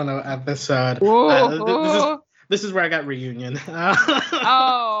Domino episode. This is where I got Reunion.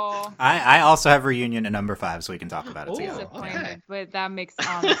 I also have Reunion at number 5, so we can talk about it together. Okay. But that makes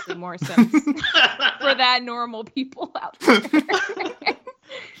honestly more sense for that normal people out there.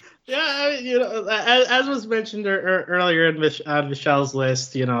 Yeah, as was mentioned earlier on Michelle's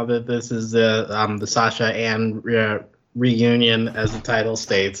list, that this is the Sasha and reunion, as the title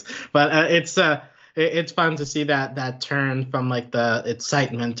states. But it's fun to see that turn from like the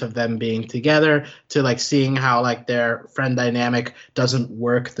excitement of them being together to like seeing how like their friend dynamic doesn't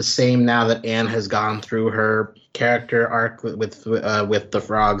work the same now that Anne has gone through her character arc with the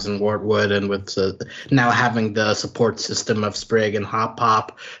frogs and Wartwood, and with now having the support system of Sprig and Hop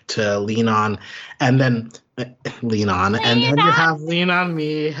Pop to lean on, and then you have Lean On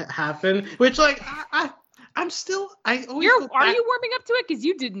Me happen, which like are you warming up to it? Because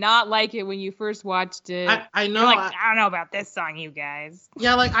you did not like it when you first watched it. I know. You're like, I don't know about this song, you guys.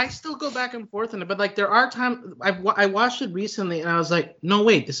 Yeah, like I still go back and forth on it, but like there are times I watched it recently and I was like, no,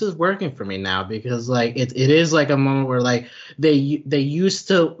 wait, this is working for me now, because like it is like a moment where like they used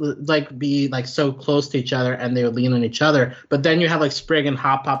to like be like so close to each other and they would lean on each other, but then you have like Sprig and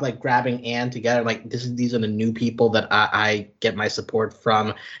Hop Pop like grabbing Anne together, like these are the new people that I get my support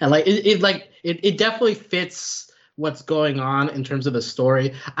from, and like it definitely fits what's going on in terms of the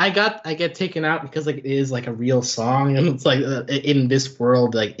story. I get taken out because like it is like a real song, and it's like in this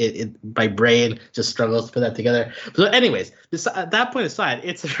world, like my brain just struggles to put that together. So, anyways, that point aside,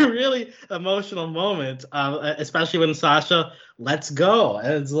 it's a really emotional moment, especially when Sasha lets go,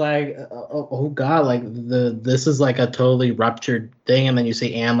 and it's like, oh god, like this is like a totally ruptured thing, and then you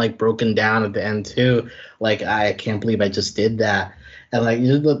see Anne like broken down at the end too. Like, I can't believe I just did that. And like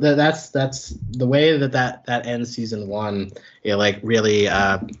that's the way that ends season 1. It like really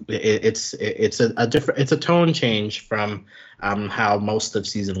it's a tone change from how most of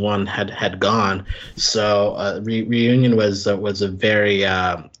season 1 had gone. So reunion was a very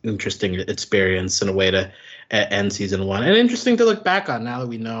interesting experience and a way to end season 1, and interesting to look back on now that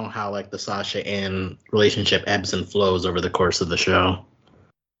we know how like the Sasha and relationship ebbs and flows over the course of the show.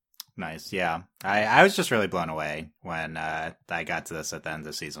 Nice, yeah. I was just really blown away when I got to this at the end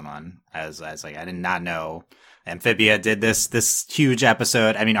of season 1. I was like, I did not know Amphibia did this huge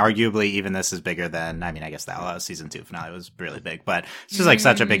episode. I mean, arguably, even this is bigger than, I mean, I guess the season 2 finale was really big, but it's just like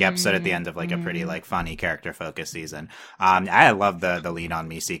such a big episode at the end of like a pretty like funny character focused season. I love the Lean on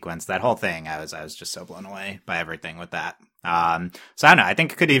Me sequence. That whole thing, I was just so blown away by everything with that. So I don't know. I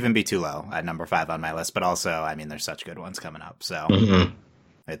think it could even be too low at number 5 on my list, but also, I mean, there's such good ones coming up. So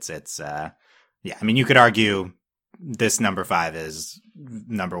it's yeah. I mean, you could argue this number 5 is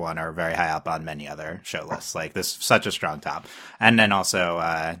number 1 or very high up on many other show lists. Like, this such a strong top, and then also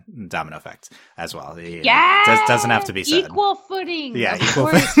Domino Effect as well. Yeah, doesn't have to be said. Equal footing. Yeah, of equal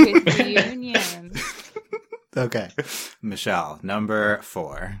course, footing. with Reunion. Okay, Michelle, number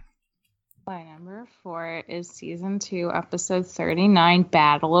 4. My number 4 is season 2, episode 39,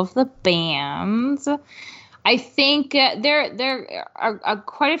 Battle of the Bands. I think there are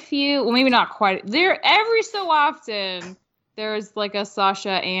quite a few. Well, maybe not quite. There every so often there's like a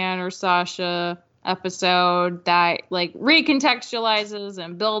Sasha Ann or Sasha episode that like recontextualizes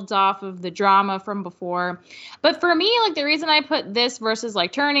and builds off of the drama from before. But for me, like the reason I put this versus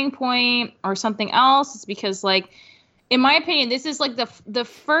like Turning Point or something else is because like, in my opinion, this is like the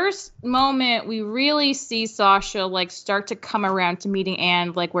first moment we really see Sasha like start to come around to meeting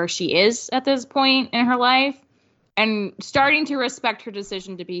Anne like where she is at this point in her life and starting to respect her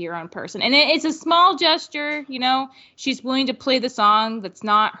decision to be her own person. And it's a small gesture, you know. She's willing to play the song that's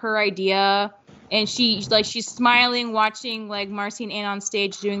not her idea, and she's smiling watching like Marcy and Anne on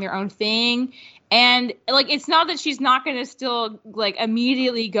stage doing their own thing. And like, it's not that she's not going to still like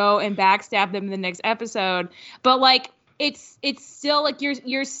immediately go and backstab them in the next episode, but like, it's still like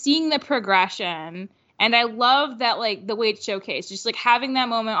you're seeing the progression, and I love that like the way it's showcased, just like having that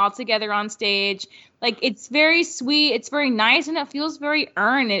moment all together on stage. Like, it's very sweet, it's very nice, and it feels very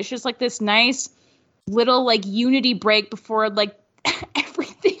earned. It's just like this nice little like unity break before like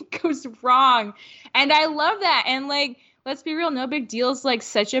everything goes wrong, and I love that. And like, let's be real, No Big Deal is like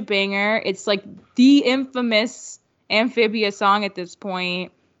such a banger. It's like the infamous Amphibia song at this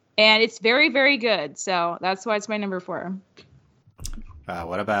point. And it's very, very good. So that's why it's my number 4.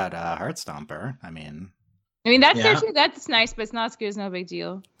 What about Heartstomper? I mean, that's actually, that's nice, but it's not as good as No Big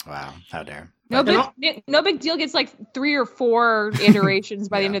Deal. Wow, how dare. No Big Deal gets like 3 or 4 iterations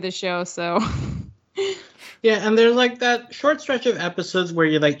by the end of the show. So yeah, and there's like that short stretch of episodes where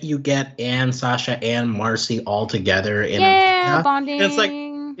you get Anne, Sasha, and Marcy all together in bonding.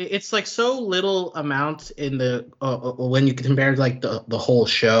 It's like so little amount in the when you compare like the whole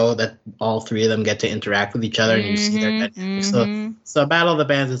show that all 3 of them get to interact with each other and you see their dynamics. So Battle of the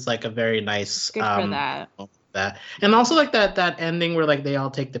Bands is like a very nice good for that. And also like that ending where like they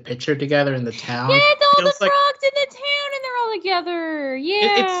all take the picture together in the town. Yeah, it's all the frogs in the town and they're all together.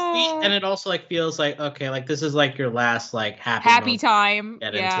 Yeah, it's sweet, and it also like feels like, okay, like this is like your last like happy time.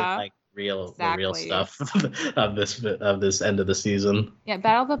 Get into like real stuff of this end of the season. Yeah,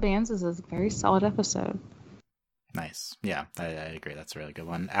 Battle of the Bands is a very solid episode. Nice. Yeah, I agree. That's a really good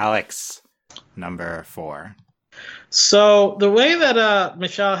one. Alex, number 4. So the way that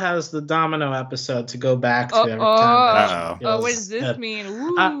Michelle has the Domino episode to go back to every time. What does this mean?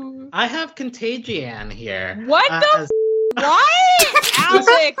 Ooh. I have Contagion here. What the? What?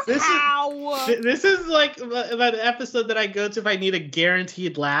 Alex, how? This is like an episode that I go to if I need a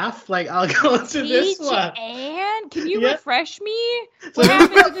guaranteed laugh. Like, I'll go to this one. Anne, can you refresh me? What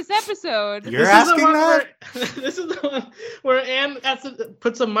happened to this episode? You're asking that? This is the one where Anne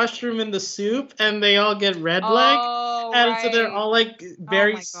puts a mushroom in the soup and they all get red leg. Oh, and right. so they're all like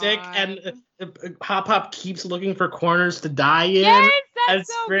very sick, and Hop Hop keeps looking for corners to die in. Yes, that's and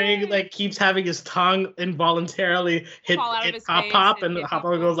so Sprig good. like keeps having his tongue involuntarily hit Hop Hop, and Hop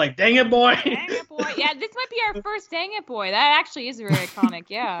Hop goes like, "Dang it, boy!" Dang it, boy! Yeah, this might be our first "Dang it, boy." That actually is very iconic.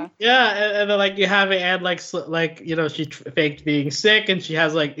 Yeah. Yeah, and then like you have Anne like you know she faked being sick, and she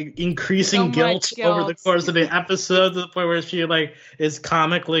has like increasing guilt over the course of the episode to the point where she like is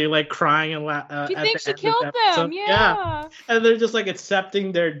comically like crying and she thinks she killed them. Yeah. And they're just like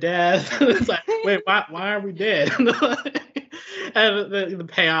accepting their death. It's like, wait, why are we dead? And the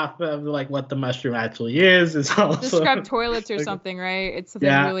payoff of like what the mushroom actually is also the scrub toilets or something, right? It's something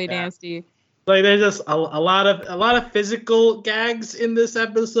really nasty. Like there's just a lot of physical gags in this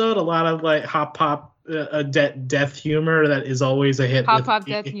episode, a lot of like Hop Hop death humor that is always a hit. Hop Hop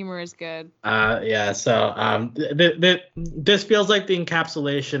death humor is good. So this feels like the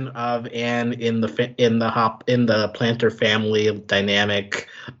encapsulation of Anne in the Planter family dynamic.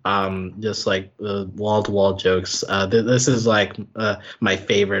 Just like wall to wall jokes. This is like my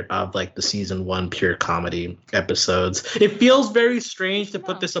favorite of like the season 1 pure comedy episodes. It feels very strange to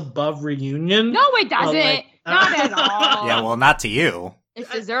put this above Reunion. No, it doesn't. Not at all. Yeah, well, not to you. It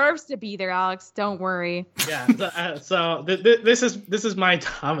deserves to be there, Alex. Don't worry. Yeah. So this is my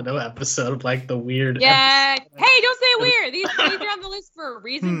Domino episode of like the weird. Yeah. Hey, don't say weird. These are on the list for a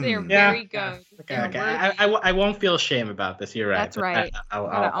reason. They're very good. Okay. I won't feel shame about this. You're right. That's right.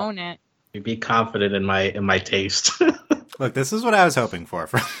 I'll own it. Be confident in my taste. Look, this is what I was hoping for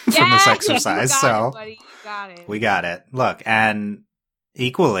from this exercise. So we got it. Look, and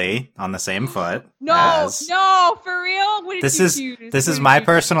equally on the same foot. No, for real. What did you choose? This is my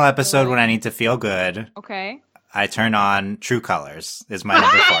personal episode when I need to feel good. Okay. I turn on True Colors. Is my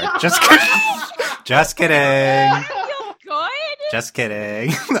number 4. Just kidding. Just kidding. Feel good. Just kidding.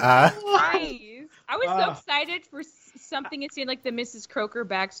 Nice. I was so excited for something it seemed like the Mrs. Croker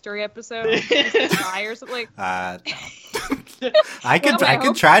backstory episode or something. I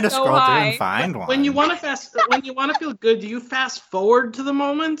could try to scroll through and find one. When you want to feel good, do you fast forward to the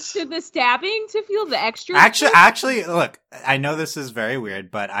moment? To the stabbing to feel the extra? Actually, look, I know this is very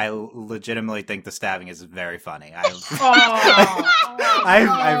weird, but I legitimately think the stabbing is very funny. I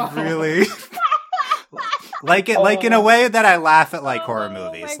really like it, like in a way that I laugh at like horror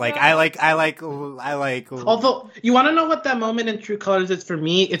movies. Like I like. Although you want to know what that moment in True Colors is for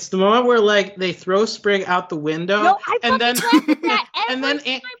me, it's the moment where like they throw Sprig out the window, and then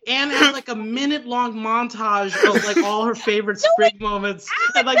Anne has like a minute-long montage of like all her favorite Sprig moments,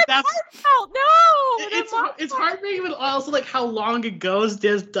 and like that's it's heartbreaking, but also like how long it goes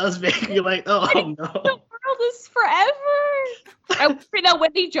does make me like, oh no. The world is forever.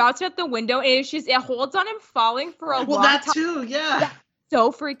 When he drops out the window, and it holds on him falling for a long time. Well, that too, yeah. That's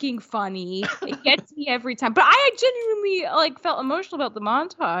so freaking funny. It gets me every time. But I genuinely like felt emotional about the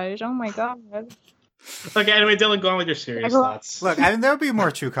montage. Oh my god. Okay, anyway, Dylan, go on with your serious thoughts. Look, I mean, there'll be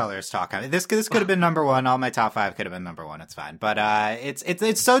more True Colors talk. I mean, this could have been number 1. All my top 5 could have been number 1. It's fine, but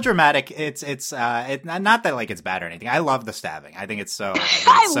it's so dramatic. It's not that like it's bad or anything. I love the stabbing. I think it's so.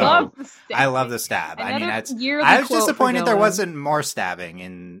 I love the stab. I mean, I was disappointed there wasn't more stabbing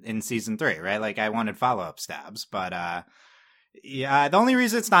in season 3. Right, like I wanted follow-up stabs, but yeah, the only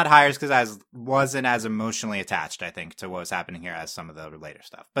reason it's not higher is because I wasn't as emotionally attached, I think, to what was happening here as some of the later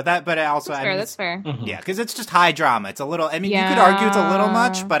stuff. But also, that's fair. Mm-hmm. Yeah, because it's just high drama. It's a little. I mean, you could argue it's a little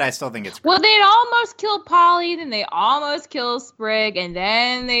much, but I still think it's great. Well, they'd almost kill Polly, then they almost kill Sprig, and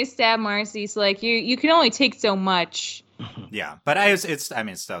then they stab Marcy. So like, you can only take so much. Yeah, but it's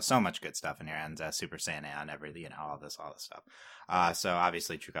still so much good stuff in here, and Super Saiyan and everything, all this stuff. So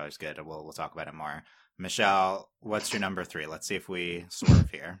obviously, True Colors good. We'll talk about it more. Michelle, what's your number 3? Let's see if we swerve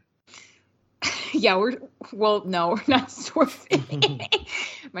here. Yeah, we're not swerving.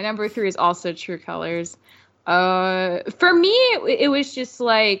 My number 3 is also True Colors. For me, it was just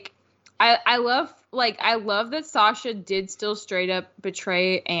like I love that Sasha did still straight up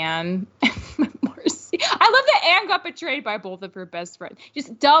betray Anne. Marcy. I love that Anne got betrayed by both of her best friends.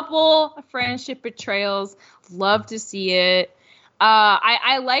 Just double friendship betrayals. Love to see it.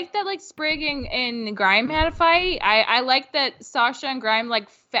 I like that like Sprig and Grime had a fight. I like that Sasha and Grime like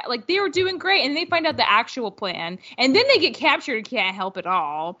they were doing great, and they find out the actual plan, and then they get captured and can't help at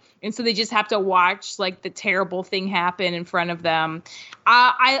all, and so they just have to watch like the terrible thing happen in front of them.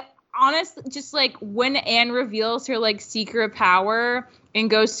 I honestly just like when Anne reveals her like secret power and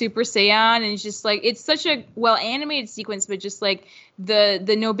goes Super Saiyan, and it's just like it's such a well animated sequence, but just like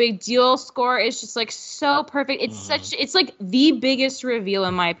the no big deal score is just like so perfect. It's like the biggest reveal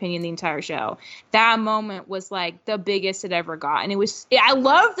in my opinion the entire show. That moment was like the biggest it ever got, and I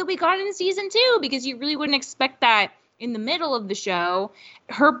love that we got it in season 2 because you really wouldn't expect that in the middle of the show.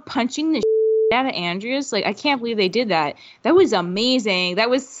 Her punching the Andreas, like, I can't believe they did that. That was amazing. That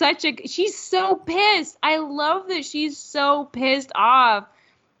was she's so pissed. I love that she's so pissed off.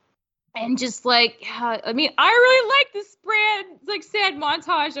 And just like, I mean, I really like this brand, sad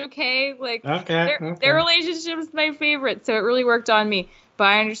montage, okay? Like, their relationship is my favorite, so it really worked on me. But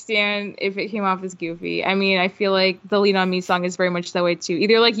I understand if it came off as goofy. I mean, I feel like the Lean On Me song is very much that way, too.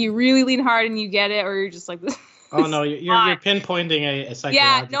 Either, like, you really lean hard and you get it, or you're just like, oh, no, you're pinpointing a psychological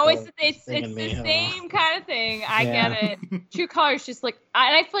yeah, no, it's the same kind of thing. I get it. True Colors just, like,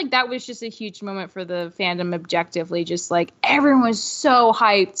 and I feel like that was just a huge moment for the fandom objectively. Just, like, everyone was so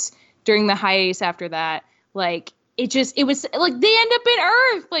hyped during the hiatus after that. Like, it was, like, they end up in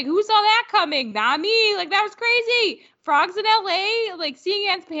Earth. Like, who saw that coming? Not me. Like, that was crazy. Frogs in LA, like, seeing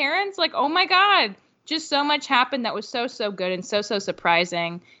Anne's parents, like, oh my God. Just so much happened that was so good and so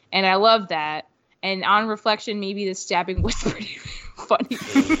surprising. And I love that. And on reflection, maybe the stabbing was pretty funny.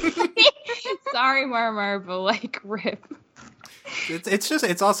 Sorry, Marmar, but, like, rip.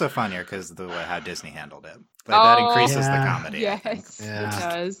 It's also funnier because the way how Disney handled it. Like, that increases the comedy. Yes, it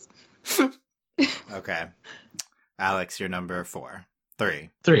does. Okay. Alex, your number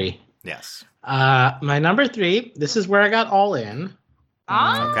 3. Yes. My number 3, this is where I got all in.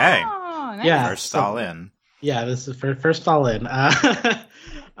 Okay. Nice. Yeah. First all in. Yeah, this is first all in. But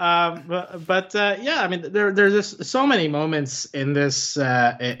I mean, there's just so many moments in this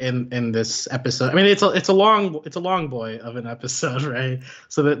in this episode. I mean, it's a long boy of an episode, right?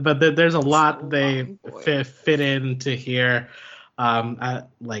 So there's a lot they fit into here.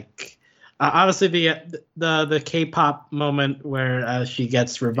 Obviously the K-pop moment where she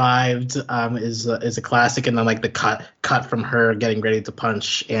gets revived is a classic, and then like the cut from her getting ready to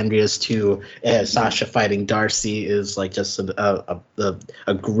punch Andreas to Sasha fighting Darcy is like just a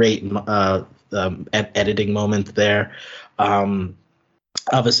great editing moment there.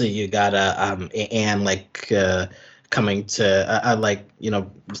 Obviously you got Anne coming to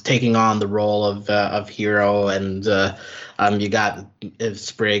taking on the role of hero, and you got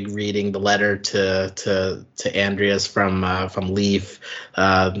Sprig reading the letter to Andreas from Leaf.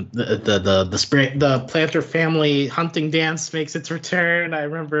 The Planter family hunting dance makes its return. I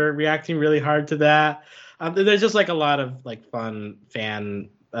remember reacting really hard to that. There's just like a lot of like fun fan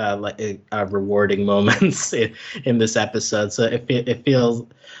rewarding moments in this episode. So it feels.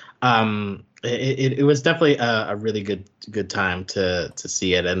 It was definitely a really good time to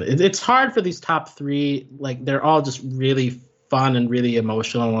see it, and it's hard for these top 3. Like, they're all just really fun and really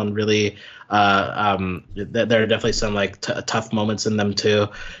emotional, and really there are definitely some like tough moments in them too.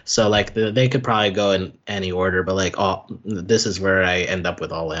 So like they could probably go in any order, but like this is where I end up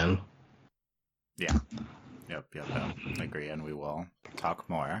with all in. Yeah. Yep. I agree, and we will talk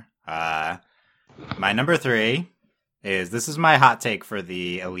more. My number 3 this is my hot take for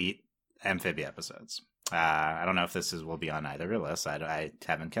the Elite Amphibia episodes. I don't know if will be on either list. I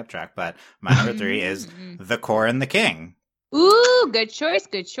haven't kept track, but my number 3 is The Core and the King. Ooh, good choice.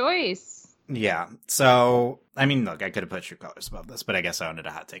 Yeah. So, I mean, look, I could have put True Colors above this, but I guess I wanted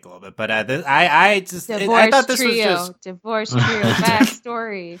a hot take a little bit. But I thought this was just Divorce Trio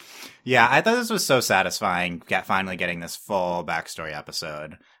backstory. Yeah, I thought this was so satisfying. Finally getting this full backstory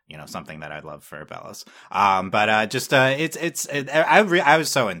episode. You know, something that I'd love for Bellas. I was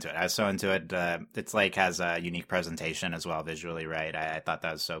so into it. It's like has a unique presentation as well visually, right? I thought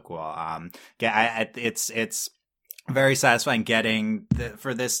that was so cool. It's very satisfying getting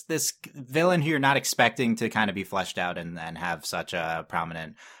for this villain who you're not expecting to kind of be fleshed out and have such a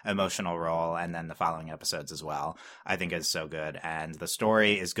prominent emotional role, and then the following episodes as well, I think is so good. And the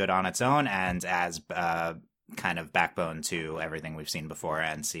story is good on its own, and as kind of backbone to everything we've seen before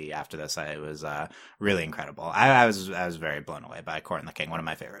and see after this, it was really incredible. I was very blown away by Core and the King, one of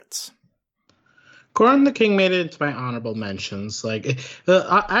my favorites. Core and the King made it into my honorable mentions. Like,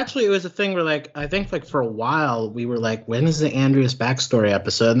 actually, it was a thing where, like, I think, like, for a while, we were like, when is the Andreas backstory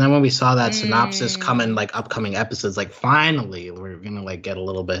episode? And then when we saw that synopsis come in, like, upcoming episodes, like, finally, we're gonna, like, get a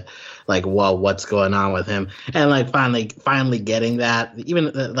little bit, like, whoa, what's going on with him? And, like, finally getting that,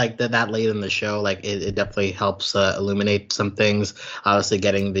 even, like, that late in the show, like, it definitely helps illuminate some things. Obviously,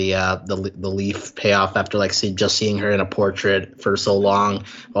 getting the Leaf payoff after, like, just seeing her in a portrait for so long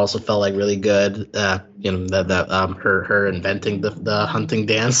also felt, like, really good. Her inventing the hunting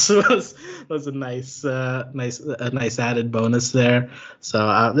dance was a nice added bonus there.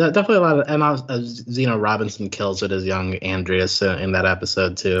 So definitely a lot of, and Zeno Robinson kills it as young Andreas in that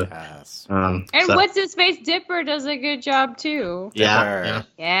episode too. Yes. What's his face Dipper does a good job too. Yeah.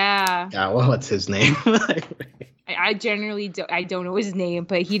 Well, what's his name? I generally don't know his name,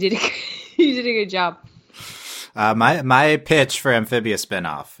 but he did a good job. My pitch for Amphibia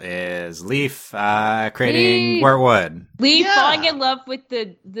spinoff is Leaf creating Wyrtwood. Leaf falling in love with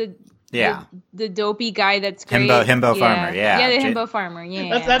the dopey guy that's great. Himbo farmer, yeah, the himbo farmer,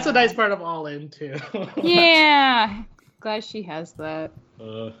 yeah. That's a nice part of All In too. Yeah, glad she has that.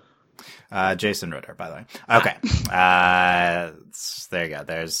 Jason Ritter, by the way. Okay. There you go.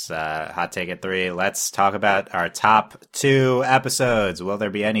 There's Hot Take at 3. Let's talk about our top 2 episodes. Will there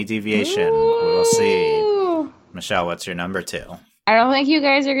be any deviation? Ooh. We will see. Michelle, what's your number 2? I don't think you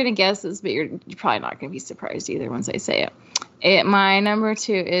guys are going to guess this, but you're probably not going to be surprised either once I say it. My number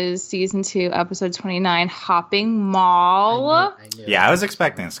 2 is season 2, episode 29, Hopping Mall. I knew. Yeah, I was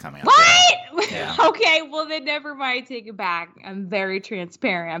expecting this coming up. What? Yeah. Okay, well then never mind. Take it back. I'm very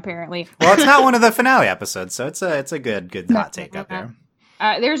transparent, apparently. Well, it's not one of the finale episodes, so it's a good hot take up there.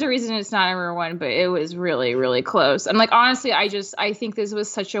 There's a reason it's not number 1, but it was really, really close. And like honestly, I think this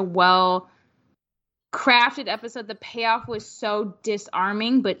was such a well crafted episode. The payoff was so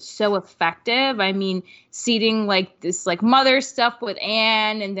disarming but so effective. I mean, seeding like this like mother stuff with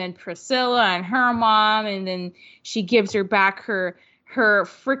Anne and then Priscilla and her mom, and then she gives her back her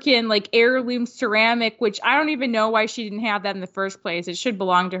freaking like heirloom ceramic, which I don't even know why she didn't have that in the first place. It should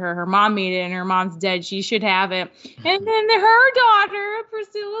belong to her. Her mom made it and her mom's dead. She should have it. And then her daughter,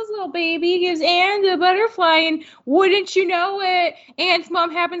 Priscilla's little baby, gives Anne the butterfly, and wouldn't you know it, Anne's mom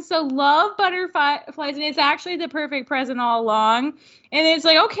happens to love butterflies, and it's actually the perfect present all along. And it's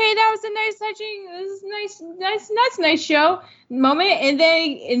like, okay, that was a nice touching, this is nice show moment. And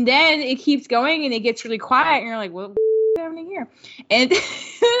then it keeps going and it gets really quiet and you're like, what happening here? And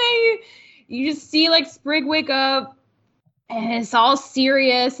then you just see like Sprig wake up and it's all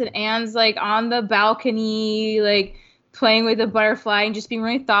serious, and Anne's like on the balcony like playing with a butterfly and just being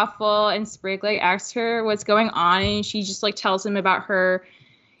really thoughtful, and Sprig like asks her what's going on, and she just like tells him about her,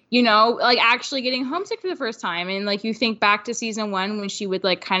 you know, like actually getting homesick for the first time. And like you think back to season 1 when she would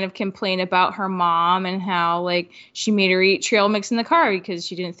like kind of complain about her mom and how like she made her eat trail mix in the car because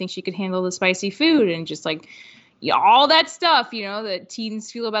she didn't think she could handle the spicy food, and just like all that stuff, you know, that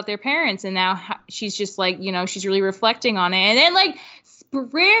teens feel about their parents. And now she's just like, you know, she's really reflecting on it. And then like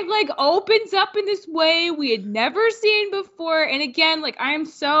Sprig like opens up in this way we had never seen before. And again, like I am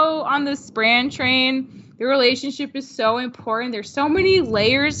so on the Spran train. The relationship is so important. There's so many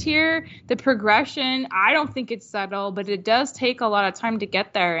layers here. The progression, I don't think it's subtle, but it does take a lot of time to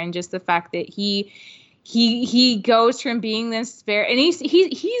get there. And just the fact that he goes from being this and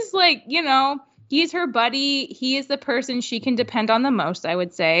he's like, you know, he's her buddy. He is the person she can depend on the most, I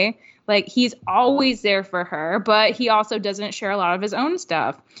would say. Like, he's always there for her, but he also doesn't share a lot of his own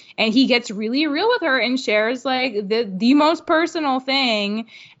stuff. And he gets really real with her and shares, like, the most personal thing.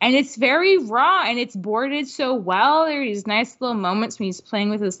 And it's very raw, and it's boarded so well. There are these nice little moments when he's playing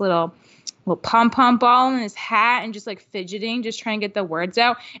with his little pom-pom ball in his hat and just, like, fidgeting, just trying to get the words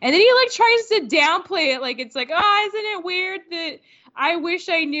out. And then he, like, tries to downplay it. Like, it's like, oh, isn't it weird that I wish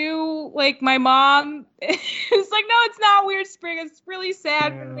I knew, like, my mom. It's like, no, it's not weird, Sprig. It's really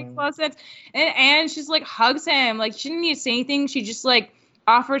sad, but it makes a lot of sense. And she's like hugs him. Like, she didn't need to say anything. She just like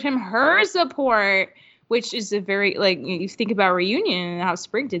offered him her support, which is a very, like, you think about Reunion and how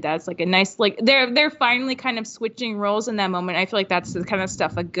Sprig did that. It's like a nice, like, they're finally kind of switching roles in that moment. I feel like that's the kind of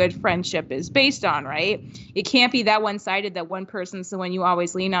stuff a good friendship is based on, right? It can't be that one-sided, that one person's the one you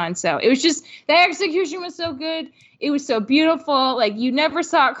always lean on. So it was just, the execution was so good. It was so beautiful. Like, you never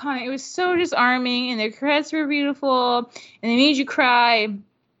saw it coming. It was so disarming, and the credits were beautiful, and they made you cry.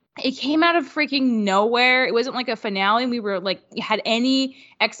 It came out of freaking nowhere. It wasn't like a finale. We were like, had any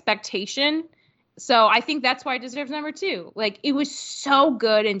expectation. So I think that's why it deserves number 2. Like, it was so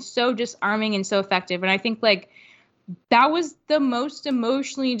good and so disarming and so effective. And I think, like, that was the most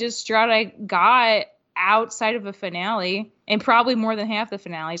emotionally distraught I got outside of a finale, and probably more than half the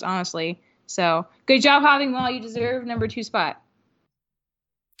finales, honestly. So good job, Hopping Mall. You deserve number 2 spot.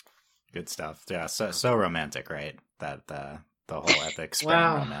 Good stuff. Yeah, so romantic, right? That the whole epic spring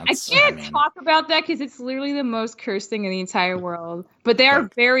romance. I can't talk about that because it's literally the most cursed thing in the entire world. But they are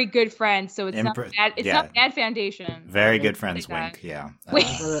very good friends, so it's not bad. It's not bad foundation. Very good friends, wink. Yeah. I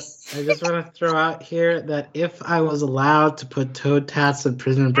just want to throw out here that if I was allowed to put Toad Tats and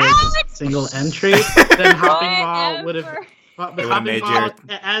Prison Break as a single entry, then Hopping Mall would have.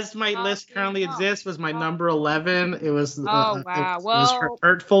 As my list currently exists, was my number 11. It was it was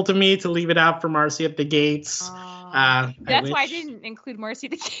hurtful to me to leave it out for Marcy at the Gates. That's why I didn't include Marcy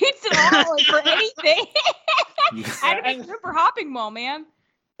at the Gates at all, like, for anything. I didn't make room for Hopping Mall, man.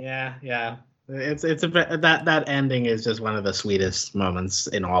 Yeah. That ending is just one of the sweetest moments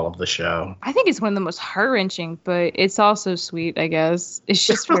in all of the show. I think it's one of the most heart-wrenching, but it's also sweet, I guess. It's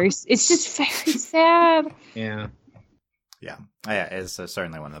just very sad. Yeah. Yeah, it's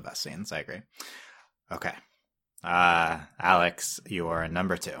certainly one of the best scenes. I agree. Okay. Alex, your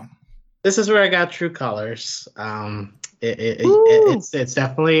number 2. This is where I got True Colors. It's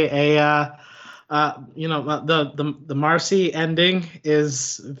definitely a the Marcy ending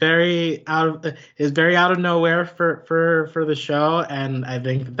is very out of nowhere for the show, and I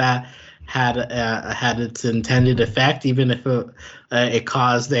think that had its intended effect, even if it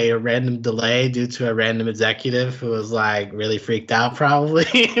caused a random delay due to a random executive who was like really freaked out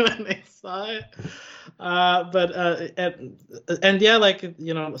probably when they saw it.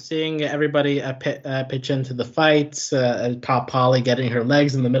 Seeing everybody pitch into the fight, Top Polly getting her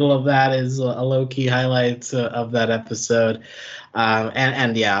legs in the middle of that is a low key highlight of that episode.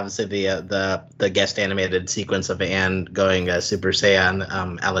 Obviously the guest animated sequence of Anne going Super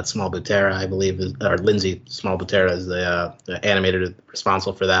Saiyan. Alex Small-Butera, I believe, or Lindsay Small-Butera is the animator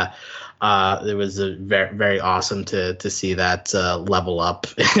responsible for that. It was very, very awesome to see that level up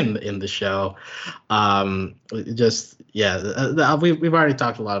in the show. We've already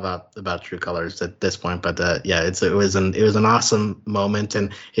talked a lot about True Colors at this point, but it was an awesome moment,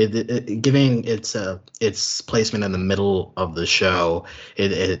 and it giving its placement in the middle of the show,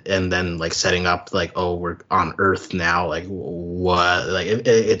 and then like setting up like, oh, we're on Earth now, like what, like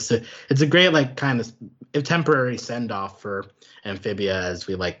it's a great like kind of a temporary send off for Amphibia as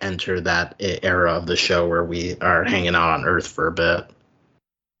we like enter that era of the show where we are hanging out on Earth for a bit.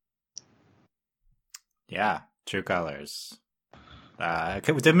 Yeah, True Colors.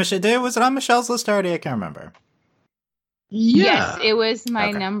 Was it on Michelle's list already? I can't remember. Yeah. Yes, it was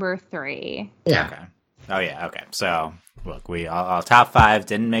my number 3. Yeah. Okay. Oh yeah. Okay. So look, we all top 5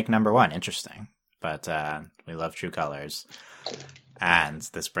 didn't make number 1. Interesting, but we love True Colors, and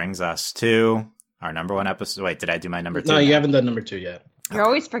this brings us to our number 1 episode. Wait, did I do my number 2? No, you haven't done number 2 yet. You're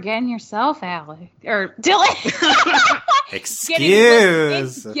always forgetting yourself, Alex. Or Dylan.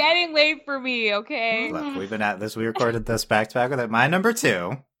 Excuse. It's getting late for me, okay? Look, we've been at this. We recorded this back to back with it. My number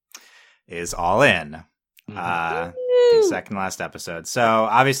 2 is All In. The second last episode. So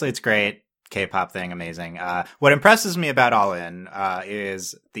obviously it's great. K-pop thing, amazing. What impresses me about All In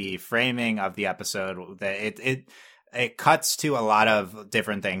is the framing of the episode. That it cuts to a lot of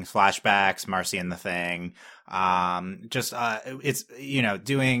different things, flashbacks, Marcy and the Thing. It's,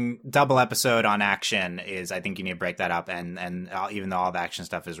 doing double episode on action is, I think you need to break that up. And even though all the action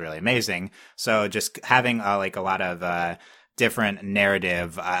stuff is really amazing. So just having a lot of, different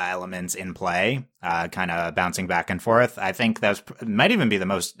narrative elements in play, kind of bouncing back and forth. I think that might even be the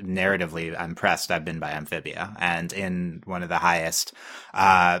most narratively impressed I've been by Amphibia, and in one of the highest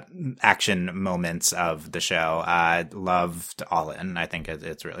action moments of the show. I loved All In. I think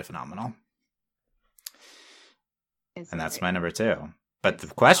it's really phenomenal. And that's my number 2. But the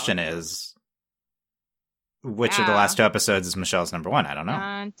question is, which of the last 2 episodes is Michelle's number 1? I don't know.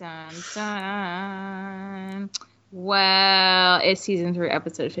 Dun, dun, dun. Well, it's season 3,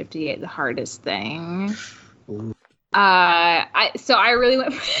 episode 58, The Hardest Thing. Ooh. I really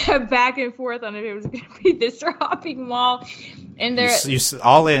went back and forth on if it was going to be this or Hopping Mall, and there you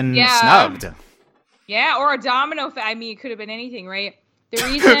All In snubbed. Yeah, or a domino. I mean, it could have been anything, right? The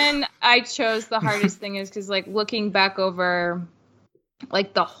reason I chose The Hardest Thing is because, like, looking back over,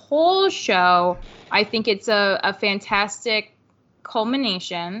 like, the whole show, I think it's a fantastic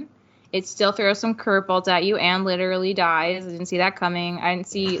culmination. It still throws some curveballs at you. Anne literally dies. I didn't see that coming. I didn't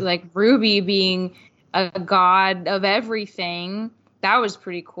see, like, Ruby being a god of everything. That was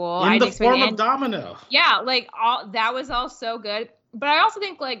pretty cool. In the form of Domino. Yeah, like, that was all so good. But I also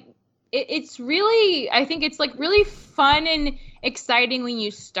think, like, it's really, I think it's, like, really fun and exciting when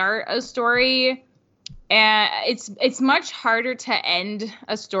you start a story. And it's much harder to end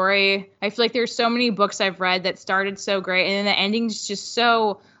a story. I feel like there's so many books I've read that started so great, and then the ending's just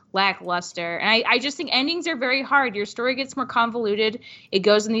so lackluster. And I just think endings are very hard. Your story gets more convoluted. It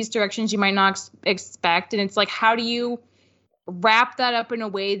goes in these directions you might not expect. And it's like, how do you wrap that up in a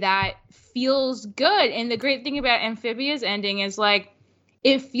way that feels good? And the great thing about Amphibia's ending is, like,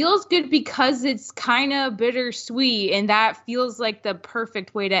 it feels good because it's kind of bittersweet. And that feels like the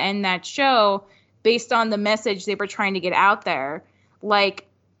perfect way to end that show based on the message they were trying to get out there. Like,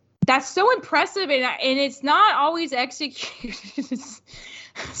 that's so impressive. And it's not always executed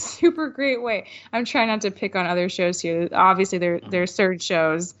super great way. I'm trying not to pick on other shows here. Obviously, there are certain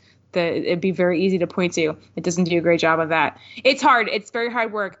shows that it'd be very easy to point to. It doesn't do a great job of that. It's hard. It's very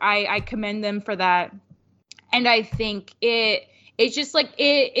hard work. I commend them for that. And I think it it's just like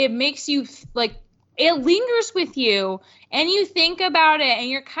it makes you like it lingers with you and you think about it and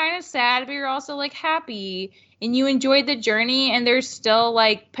you're kind of sad, but you're also like happy and you enjoyed the journey and there's still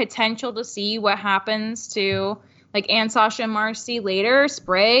like potential to see what happens to like Anne, Sasha, and Marcy later,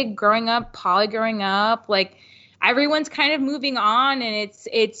 Sprague growing up, Polly growing up, like everyone's kind of moving on and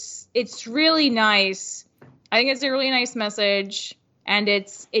it's really nice. I think it's a really nice message and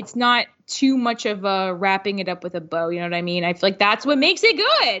it's not too much of a wrapping it up with a bow, you know what I mean? I feel like that's what makes it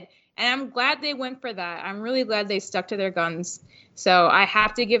good. And I'm glad they went for that. I'm really glad they stuck to their guns. So I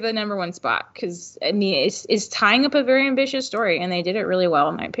have to give the number one spot because, I mean, it's tying up a very ambitious story, and they did it really well,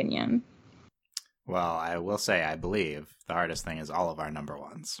 in my opinion. Well, I will say, I believe the hardest thing is all of our number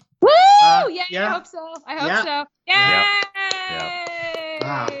ones. Woo! Yeah, I hope so. I hope so. Yay! Yep.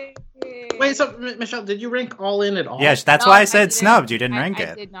 Wow. Wait, so Michelle, did you rank All In at all? Yes, that's why I said snubbed. You didn't rank it.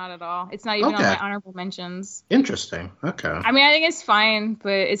 I did not at all. It's not even on my honorable mentions. Interesting. Okay. I mean, I think it's fine,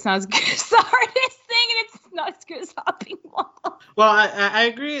 but it's not as good as the hardest thing, and it's not as good as Hopping Wall. Well, I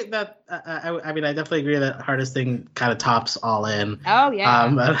agree that I mean I definitely agree that hardest thing kind of tops All In. Oh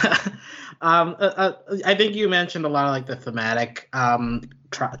yeah. I think you mentioned a lot of like the thematic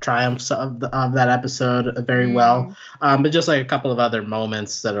triumphs of that episode very well, but just like a couple of other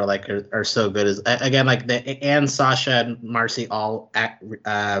moments that are so good is again like the Anne, Sasha, and Marcy all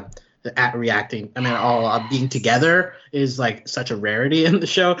reacting. I mean, all being together is like such a rarity in the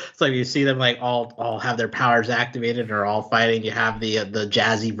show. It's like you see them like all have their powers activated or all fighting. You have the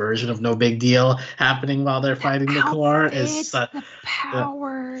jazzy version of No Big Deal happening while they're fighting the core. Is the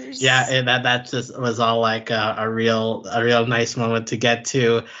powers? Yeah, and that just was all like a real nice moment to get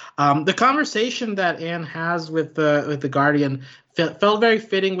to. The conversation that Anne has with the Guardian felt very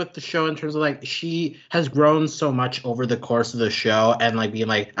fitting with the show in terms of like she has grown so much over the course of the show and like being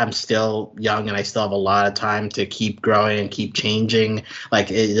like I'm still young and I still have a lot of time to keep growing and keep changing.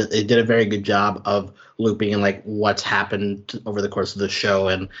 Like it did a very good job of looping in like what's happened over the course of the show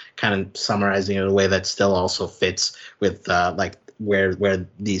and kind of summarizing it in a way that still also fits with like where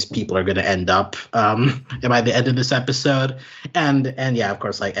these people are going to end up by the end of this episode. And yeah, of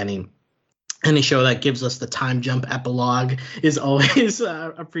course, like any show that gives us the time jump epilogue is always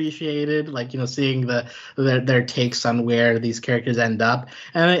appreciated. Like, you know, seeing their takes on where these characters end up,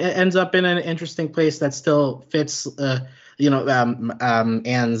 and it ends up in an interesting place that still fits.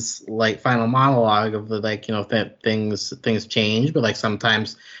 Anne's like final monologue of the like, you know, that things change, but like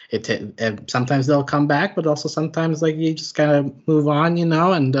sometimes sometimes they'll come back, but also sometimes like you just kind of move on, you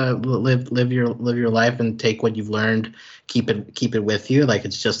know, and live your life and take what you've learned, keep it with you. Like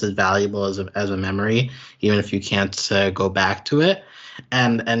it's just as valuable as a memory, even if you can't go back to it.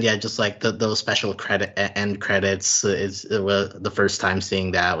 And yeah, just like those special end credits is the first time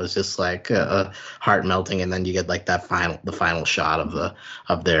seeing that was just like heart melting, and then you get like the final shot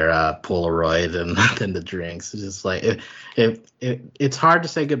of their Polaroid and then the drinks. It's just like it's hard to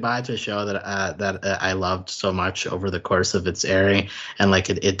say goodbye to a show that I loved so much over the course of its airing, and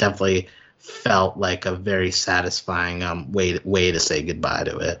like it definitely felt like a very satisfying way to say goodbye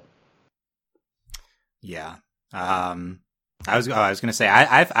to it. Yeah. I was going to say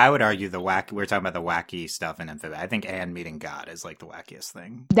I would argue we're talking about the wacky stuff in Amphibia. I think Anne meeting God is like the wackiest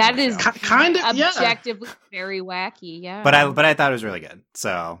thing. That is kind of objectively very wacky, yeah. But I thought it was really good.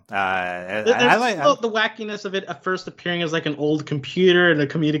 So I like the wackiness of it at first appearing as like an old computer and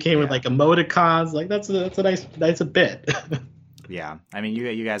communicating with like emoticons. Like that's a nice bit. Yeah, I mean,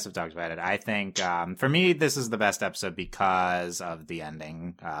 you guys have talked about it. I think for me, this is the best episode because of the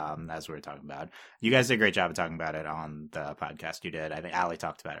ending, as we were talking about. You guys did a great job of talking about it on the podcast you did. I think Allie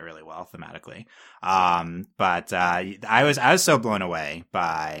talked about it really well thematically. But I was so blown away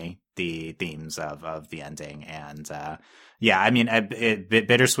by the themes of the ending, and yeah, I mean,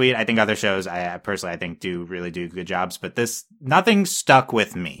 bittersweet. I think other shows, I personally think do good jobs, but nothing stuck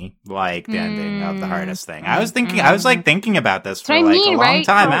with me like the ending of The Hardest Thing. I was thinking about this for like a long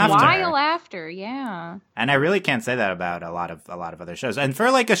time after. A while after, yeah. And I really can't say that about a lot of other shows. And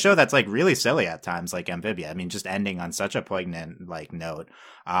for like a show that's like really silly at times, like Amphibia, I mean, just ending on such a poignant like note.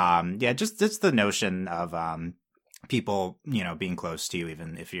 Yeah, just the notion of people, you know, being close to you,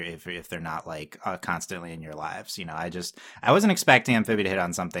 even if they're not like constantly in your lives. You know, I wasn't expecting Amphibia to hit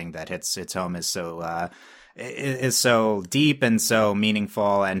on something that hits home is so deep and so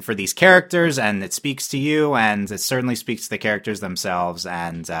meaningful, and for these characters, and it speaks to you, and it certainly speaks to the characters themselves.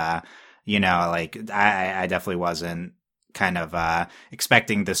 And you know, like I definitely wasn't kind of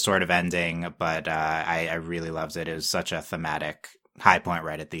expecting this sort of ending, but I really loved it. It was such a thematic high point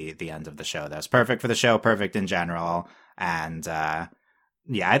right at the end of the show. That was perfect for the show, perfect in general. And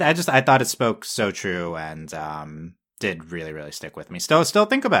yeah, I thought it spoke so true. And did really, really stick with me. Still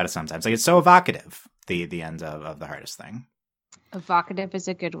think about it sometimes. Like, it's so evocative, the end of The Hardest Thing. Evocative is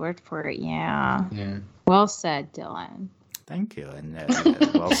a good word for it. Yeah. Well said, Dylan. Thank you. And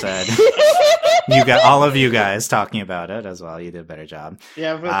well said. You got all of you guys talking about it as well. You did a better job.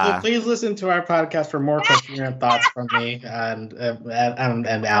 Yeah, but please listen to our podcast for more coherent thoughts from me and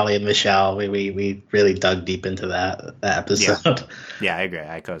Ali and Michelle. We really dug deep into that episode. Yeah, I agree.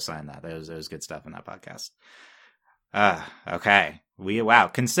 I co-signed that. There was good stuff in that podcast. Okay.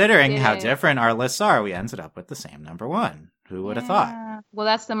 Considering how different our lists are, we ended up with the same number one. Who would have thought? Well,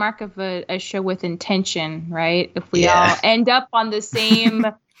 that's the mark of a show with intention, right? If we all end up on the same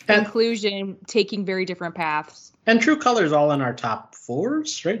conclusion, taking very different paths. And True Colors all in our top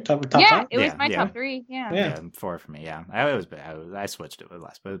fours, right? Top yeah, five? It was my top three. Yeah, 4 for me. Yeah, I switched it with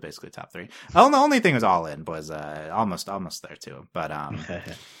last, but it was basically top 3. Oh, the only thing was All In was almost there too. But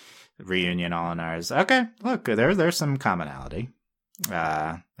Reunion, All in Ours. Okay, look, there's some commonality.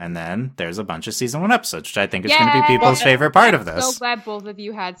 And then there's a bunch of season 1 episodes, which I think is going to be people's favorite part of this. I'm so glad both of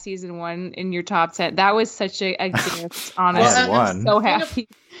you had season 1 in your top 10. That was such a gift, honestly. I'm so happy.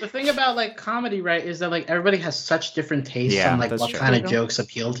 The thing about like comedy, right, is that like everybody has such different tastes on like what kind of jokes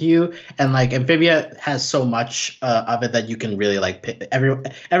appeal to you, and like Amphibia has so much of it that you can really like pick.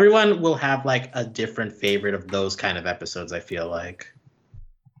 Everyone will have like a different favorite of those kind of episodes, I feel like.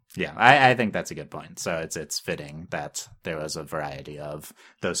 Yeah, I think that's a good point. So it's fitting that there was a variety of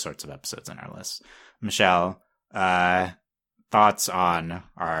those sorts of episodes in our list. Michelle, thoughts on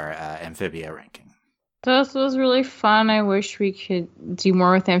our Amphibia ranking? This was really fun. I wish we could do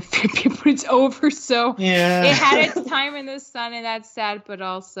more with Amphibia, but it's over. So it had its time in the sun, and that's sad. But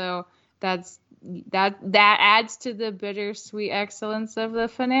also that adds to the bittersweet excellence of the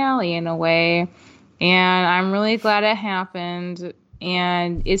finale in a way. And I'm really glad it happened.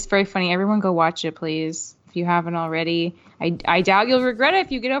 And it's very funny. Everyone go watch it, please, if you haven't already. I doubt you'll regret it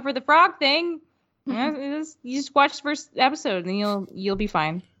if you get over the frog thing. You just watch the first episode, and you'll be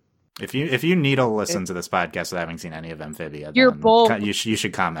fine. If you need to listen to this podcast without having seen any of Amphibia, you're bold. You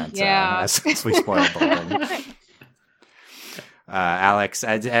should comment. As we spoil bolding. Alex,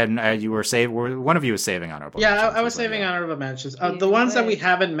 and you were one of you was saving honorable. Yeah, I was saving honorable mentions. The ones that we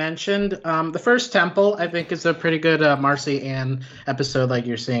haven't mentioned, the first Temple, I think, is a pretty good Marcy Ann episode. Like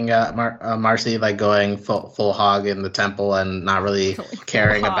you're seeing Marcy like going full hog in the temple and not really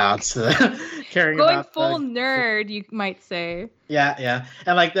caring about going full nerd, you might say. Yeah,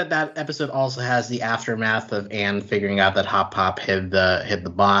 and like that episode also has the aftermath of Anne figuring out that Hop Pop hid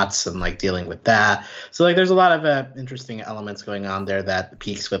the bots and like dealing with that. So like there's a lot of interesting elements going on there that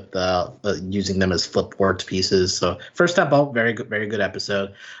peaks with using them as flipboard pieces. So first Temple, very good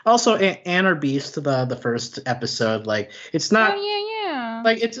episode. Also Anne or Beast, the first episode, like it's not. Oh, yeah.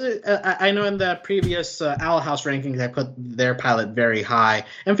 Like it's I know in the previous Owl House rankings I put their pilot very high.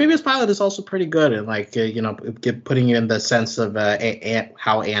 Amphibia's pilot is also pretty good, and like putting you in the sense of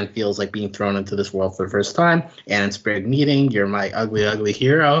how Anne feels like being thrown into this world for the first time. Anne and Sprig meeting, you're my ugly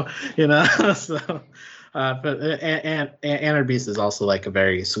hero, So, but Anne or Beast is also like a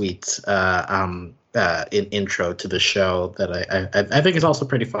very sweet intro to the show that I think is also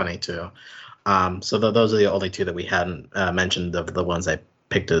pretty funny too. So those are the only two that we hadn't mentioned of the ones I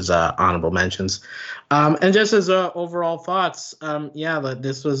picked as honorable mentions. And just as overall thoughts,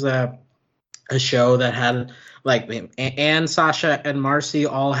 this was a show that had like Anne, Sasha, and Marcy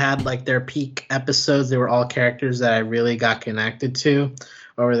all had like their peak episodes. They were all characters that I really got connected to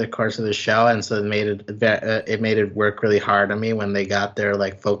over the course of the show, and so it made it work really hard on me when they got their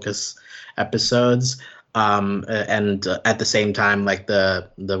like focus episodes. And at the same time, like the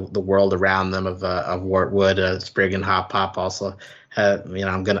world around them of Wartwood, Sprig, and Hop Pop also,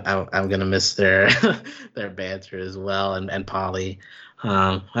 I'm gonna miss their their banter as well, and Polly.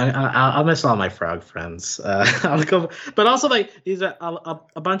 I'll miss all my frog friends. But also like these are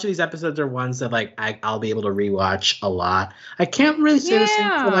a bunch of these episodes are ones that like I'll be able to rewatch a lot. I can't really say the same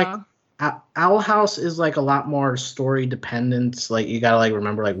for like. Owl House is like a lot more story dependent. Like you gotta like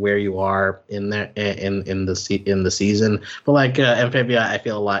remember like where you are in there in the season. But like Amphibia, I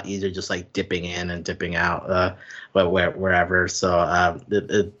feel a lot easier just like dipping in and dipping out, but wherever. So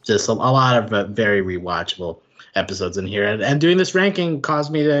it just a lot of very rewatchable episodes in here. And doing this ranking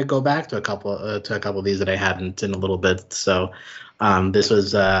caused me to go back to a couple of these that I hadn't in a little bit. So this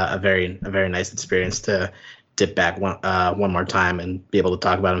was a very nice experience to dip back one more time and be able to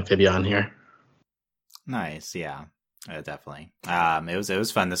talk about Amphibia on here. Nice, yeah. Definitely. It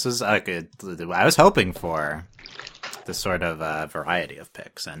was fun. This was I was hoping for this sort of variety of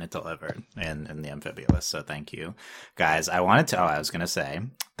picks, and it delivered in the Amphibia list. So thank you, guys. I was going to say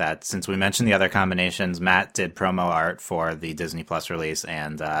that since we mentioned the other combinations, Matt did promo art for the Disney Plus release,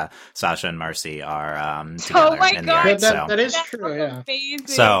 and Sasha and Marcy are together in the art. That is true. Yeah. Amazing.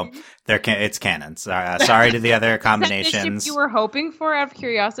 So it's canon. Sorry to the other combinations. Is that the ship you were hoping for out of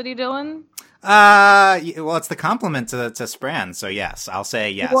curiosity, Dylan? Well, it's the compliment to Spran, so yes, I'll say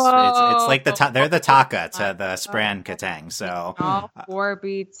yes. It's like they're the Taka to the Spran Katang, so all four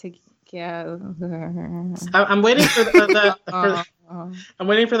be together. I'm waiting for I'm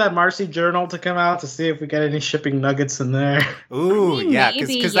waiting for that Marcy journal to come out to see if we get any shipping nuggets in there. Ooh, yeah,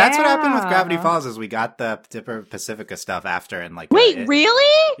 because that's what happened with Gravity Falls is we got the Dipper Pacifica stuff after and like really?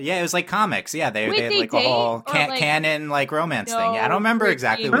 Yeah, it was like comics. Yeah, they had like a whole canon like romance thing. Yeah, I don't remember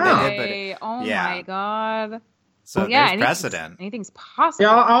exactly what they did, but my god. So there's precedent. Anything's possible.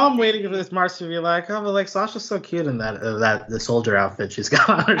 Yeah, all I'm waiting for this Marcy to be like, but like Sasha's so cute in the soldier outfit she's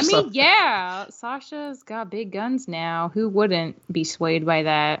got on. Yeah, Sasha's got big guns now. Who wouldn't be swayed by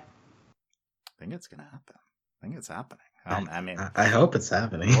that? I think it's gonna happen. I think it's happening. I hope it's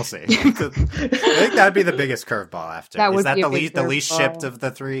happening. We'll see. I think that'd be the biggest curveball after. Is that the least shipped of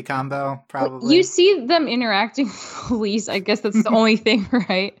the three combo? Probably. Well, you see them interacting the least. I guess that's the only thing,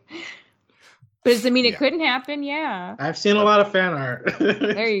 right? But does it mean it couldn't happen? Yeah. I've seen a lot of fan art.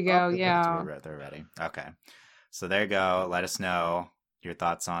 There you go. Yeah. They're ready. Okay. So there you go. Let us know your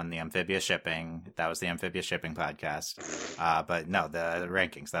thoughts on the Amphibia shipping. That was the Amphibia shipping podcast. But no, the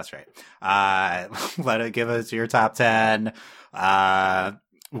rankings. That's right. Give us your top 10.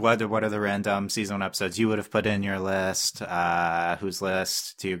 What are the random season 1 episodes you would have put in your list? Whose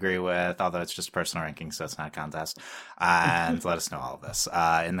list do you agree with? Although it's just personal rankings, so it's not a contest. And let us know all of this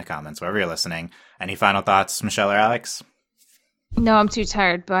in the comments, wherever you're listening. Any final thoughts, Michelle or Alex? No, I'm too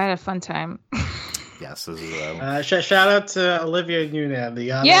tired, but I had a fun time. Yes, this is shout out to Olivia Nunez,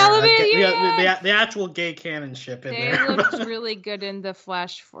 the actual gay canon ship in there. They looked really good in the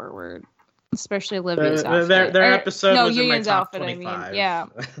flash forward. Especially Olivia's outfit. Their episode was in my Union's top outfit, 25. Yeah.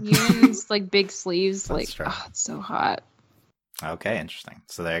 Union's like big sleeves. That's true. It's so hot. Okay, interesting.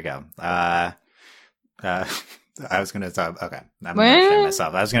 So there you go. I was going to talk. Okay. I'm going to shame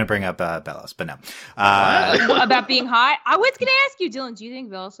myself. I was going to bring up Bellows, but no. About being hot? I was going to ask you, Dylan, do you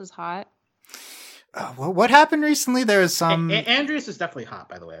think Bellows is hot? What happened recently? There was some. Andrews is definitely hot,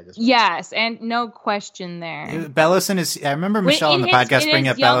 by the way. Yes, and no question there. Bellosin is. I remember Michelle on the podcast bringing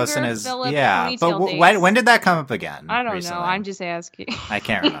up Bellosin as. Yeah, but when did that come up again? I don't recently? know. I'm just asking. I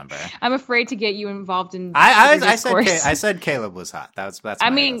can't remember. I'm afraid to get you involved in. I said Caleb was hot. That's.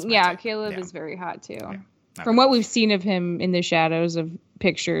 Caleb is very hot too. Yeah. Okay. From what we've seen of him in the shadows of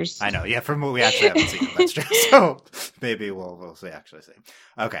pictures. I know. Yeah, from what we actually haven't seen. That's true. So maybe we'll actually see.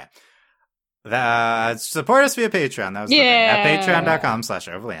 Okay. Support us via Patreon. That was the thing. At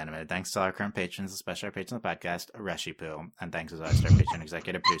patreon.com/overlyanimated. Thanks to our current patrons, especially our patrons of the podcast, Reshipu. And thanks as always to our Patreon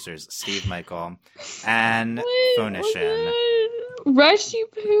executive producers, Steve Michael and Phoenician.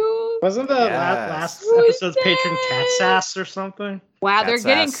 Reshipu? Wasn't the last episode's patron Cat Sass or something? Wow, they're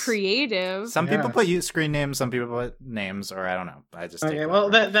getting creative. Some people put screen names, some people put names, or I don't know. I just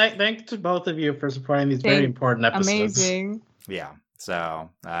thanks to both of you for supporting these very important episodes. Amazing. Yeah.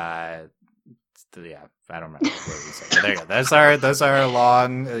 So, I don't remember what we said. But there you go. Those are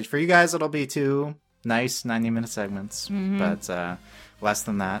long. For you guys, it'll be 2 nice 90-minute segments, but less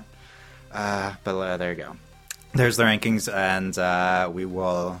than that. But there you go. There's the rankings, and we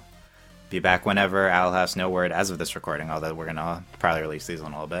will be back whenever Owl House. No word as of this recording, although we're gonna probably release these in a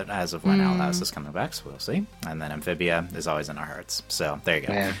little bit as of when Owl House is coming back. So we'll see. And then Amphibia is always in our hearts. So there you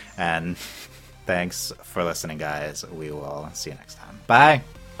go. Yeah. And thanks for listening, guys. We will see you next time. Bye.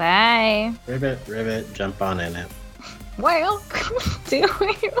 Bye. Rivet, jump on in it. Welcome to